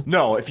able to?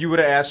 No. If you would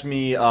have asked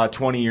me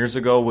 20 years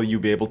ago, will you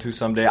be able to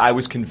someday? I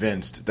was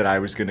convinced that I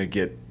was going to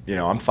get.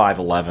 I'm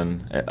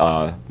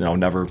 5'11".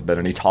 Never been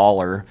any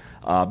taller.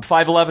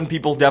 5'11"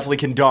 people definitely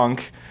can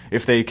dunk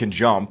if they can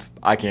jump.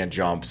 I can't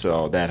jump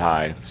so that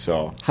high.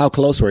 So how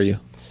close were you?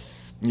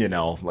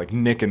 Like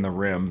nicking the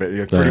rim, but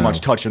pretty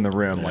much touching the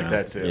rim. Like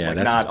that's it. Yeah,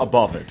 that's not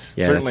above it.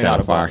 Yeah, certainly that's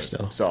not above far it.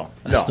 still. So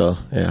that's still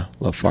a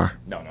little far.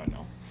 No.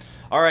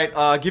 All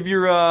right, give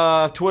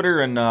your Twitter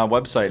and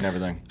website and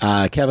everything.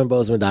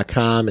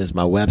 KevinBozeman.com is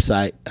my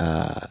website.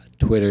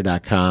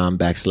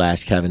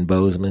 Twitter.com/Kevin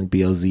Bozeman,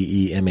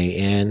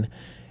 BOZEMAN,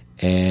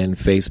 and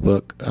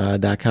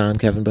Facebook.com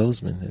Kevin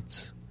Bozeman.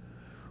 It's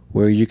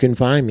where you can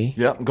find me.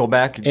 Yep, go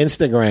back.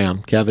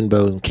 Instagram, Kevin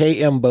Bozeman,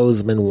 KM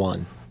Bozeman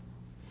 1.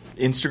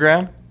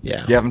 Instagram?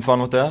 Yeah. You having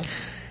fun with that?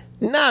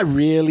 Not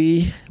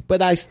really.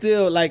 But I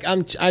still I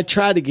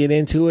try to get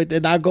into it,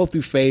 and I go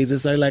through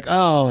phases. I and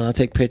I'll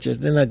take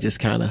pictures. Then I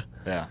just I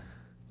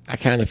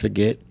kind of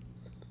forget.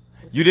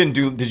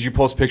 Did you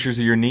post pictures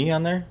of your knee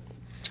on there?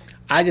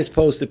 I just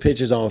posted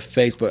pictures on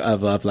Facebook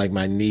of like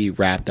my knee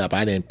wrapped up.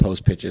 I didn't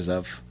post pictures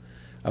of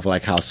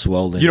like how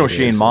swollen. You know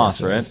Shane Moss,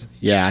 right?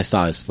 Yeah, I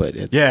saw his foot.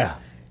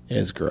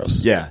 It's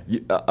gross. Yeah.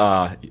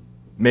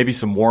 Maybe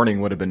some warning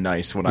would have been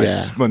nice when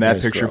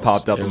that picture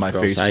popped up on my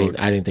Facebook.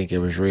 I didn't think it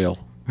was real.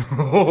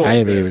 I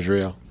didn't think it was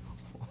real.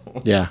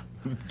 Yeah.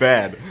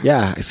 Bad.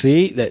 Yeah.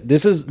 See,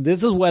 this is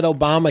what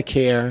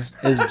Obamacare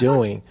is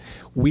doing.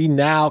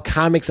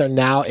 Comics are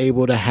now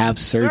able to have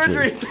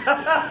surgery.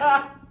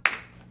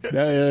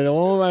 No,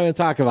 won't even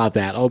talk about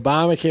that.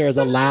 Obamacare has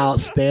allowed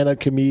stand-up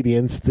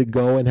comedians to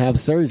go and have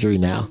surgery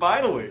now.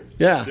 Finally.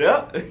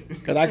 Yeah.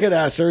 Because I could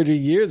have surgery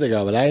years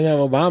ago, but I didn't have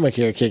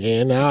Obamacare kick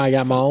in. Now I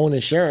got my own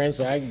insurance,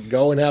 so I can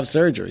go and have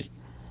surgery.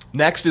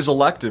 Next is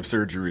elective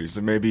surgeries,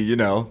 and maybe,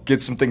 get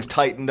some things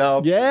tightened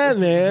up. Yeah,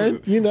 man.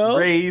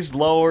 Raised,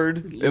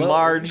 lowered,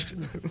 enlarged.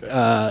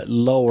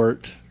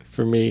 Lowered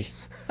for me.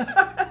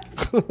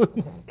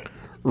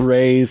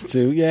 Raised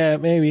to,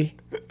 maybe.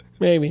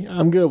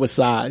 I'm good with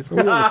size.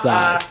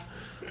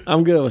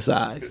 I'm good with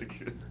size.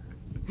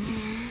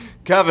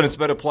 Kevin, it's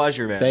been a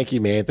pleasure, man. Thank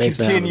you, man. Thanks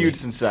for having me. Continued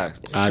success.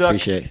 I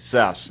appreciate it.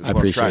 Success is what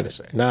I'm trying to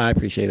say. No, I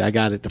appreciate it. I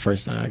got it the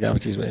first time. I got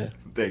what you said.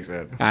 Thanks,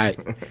 man. All right.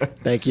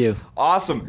 Thank you. Awesome.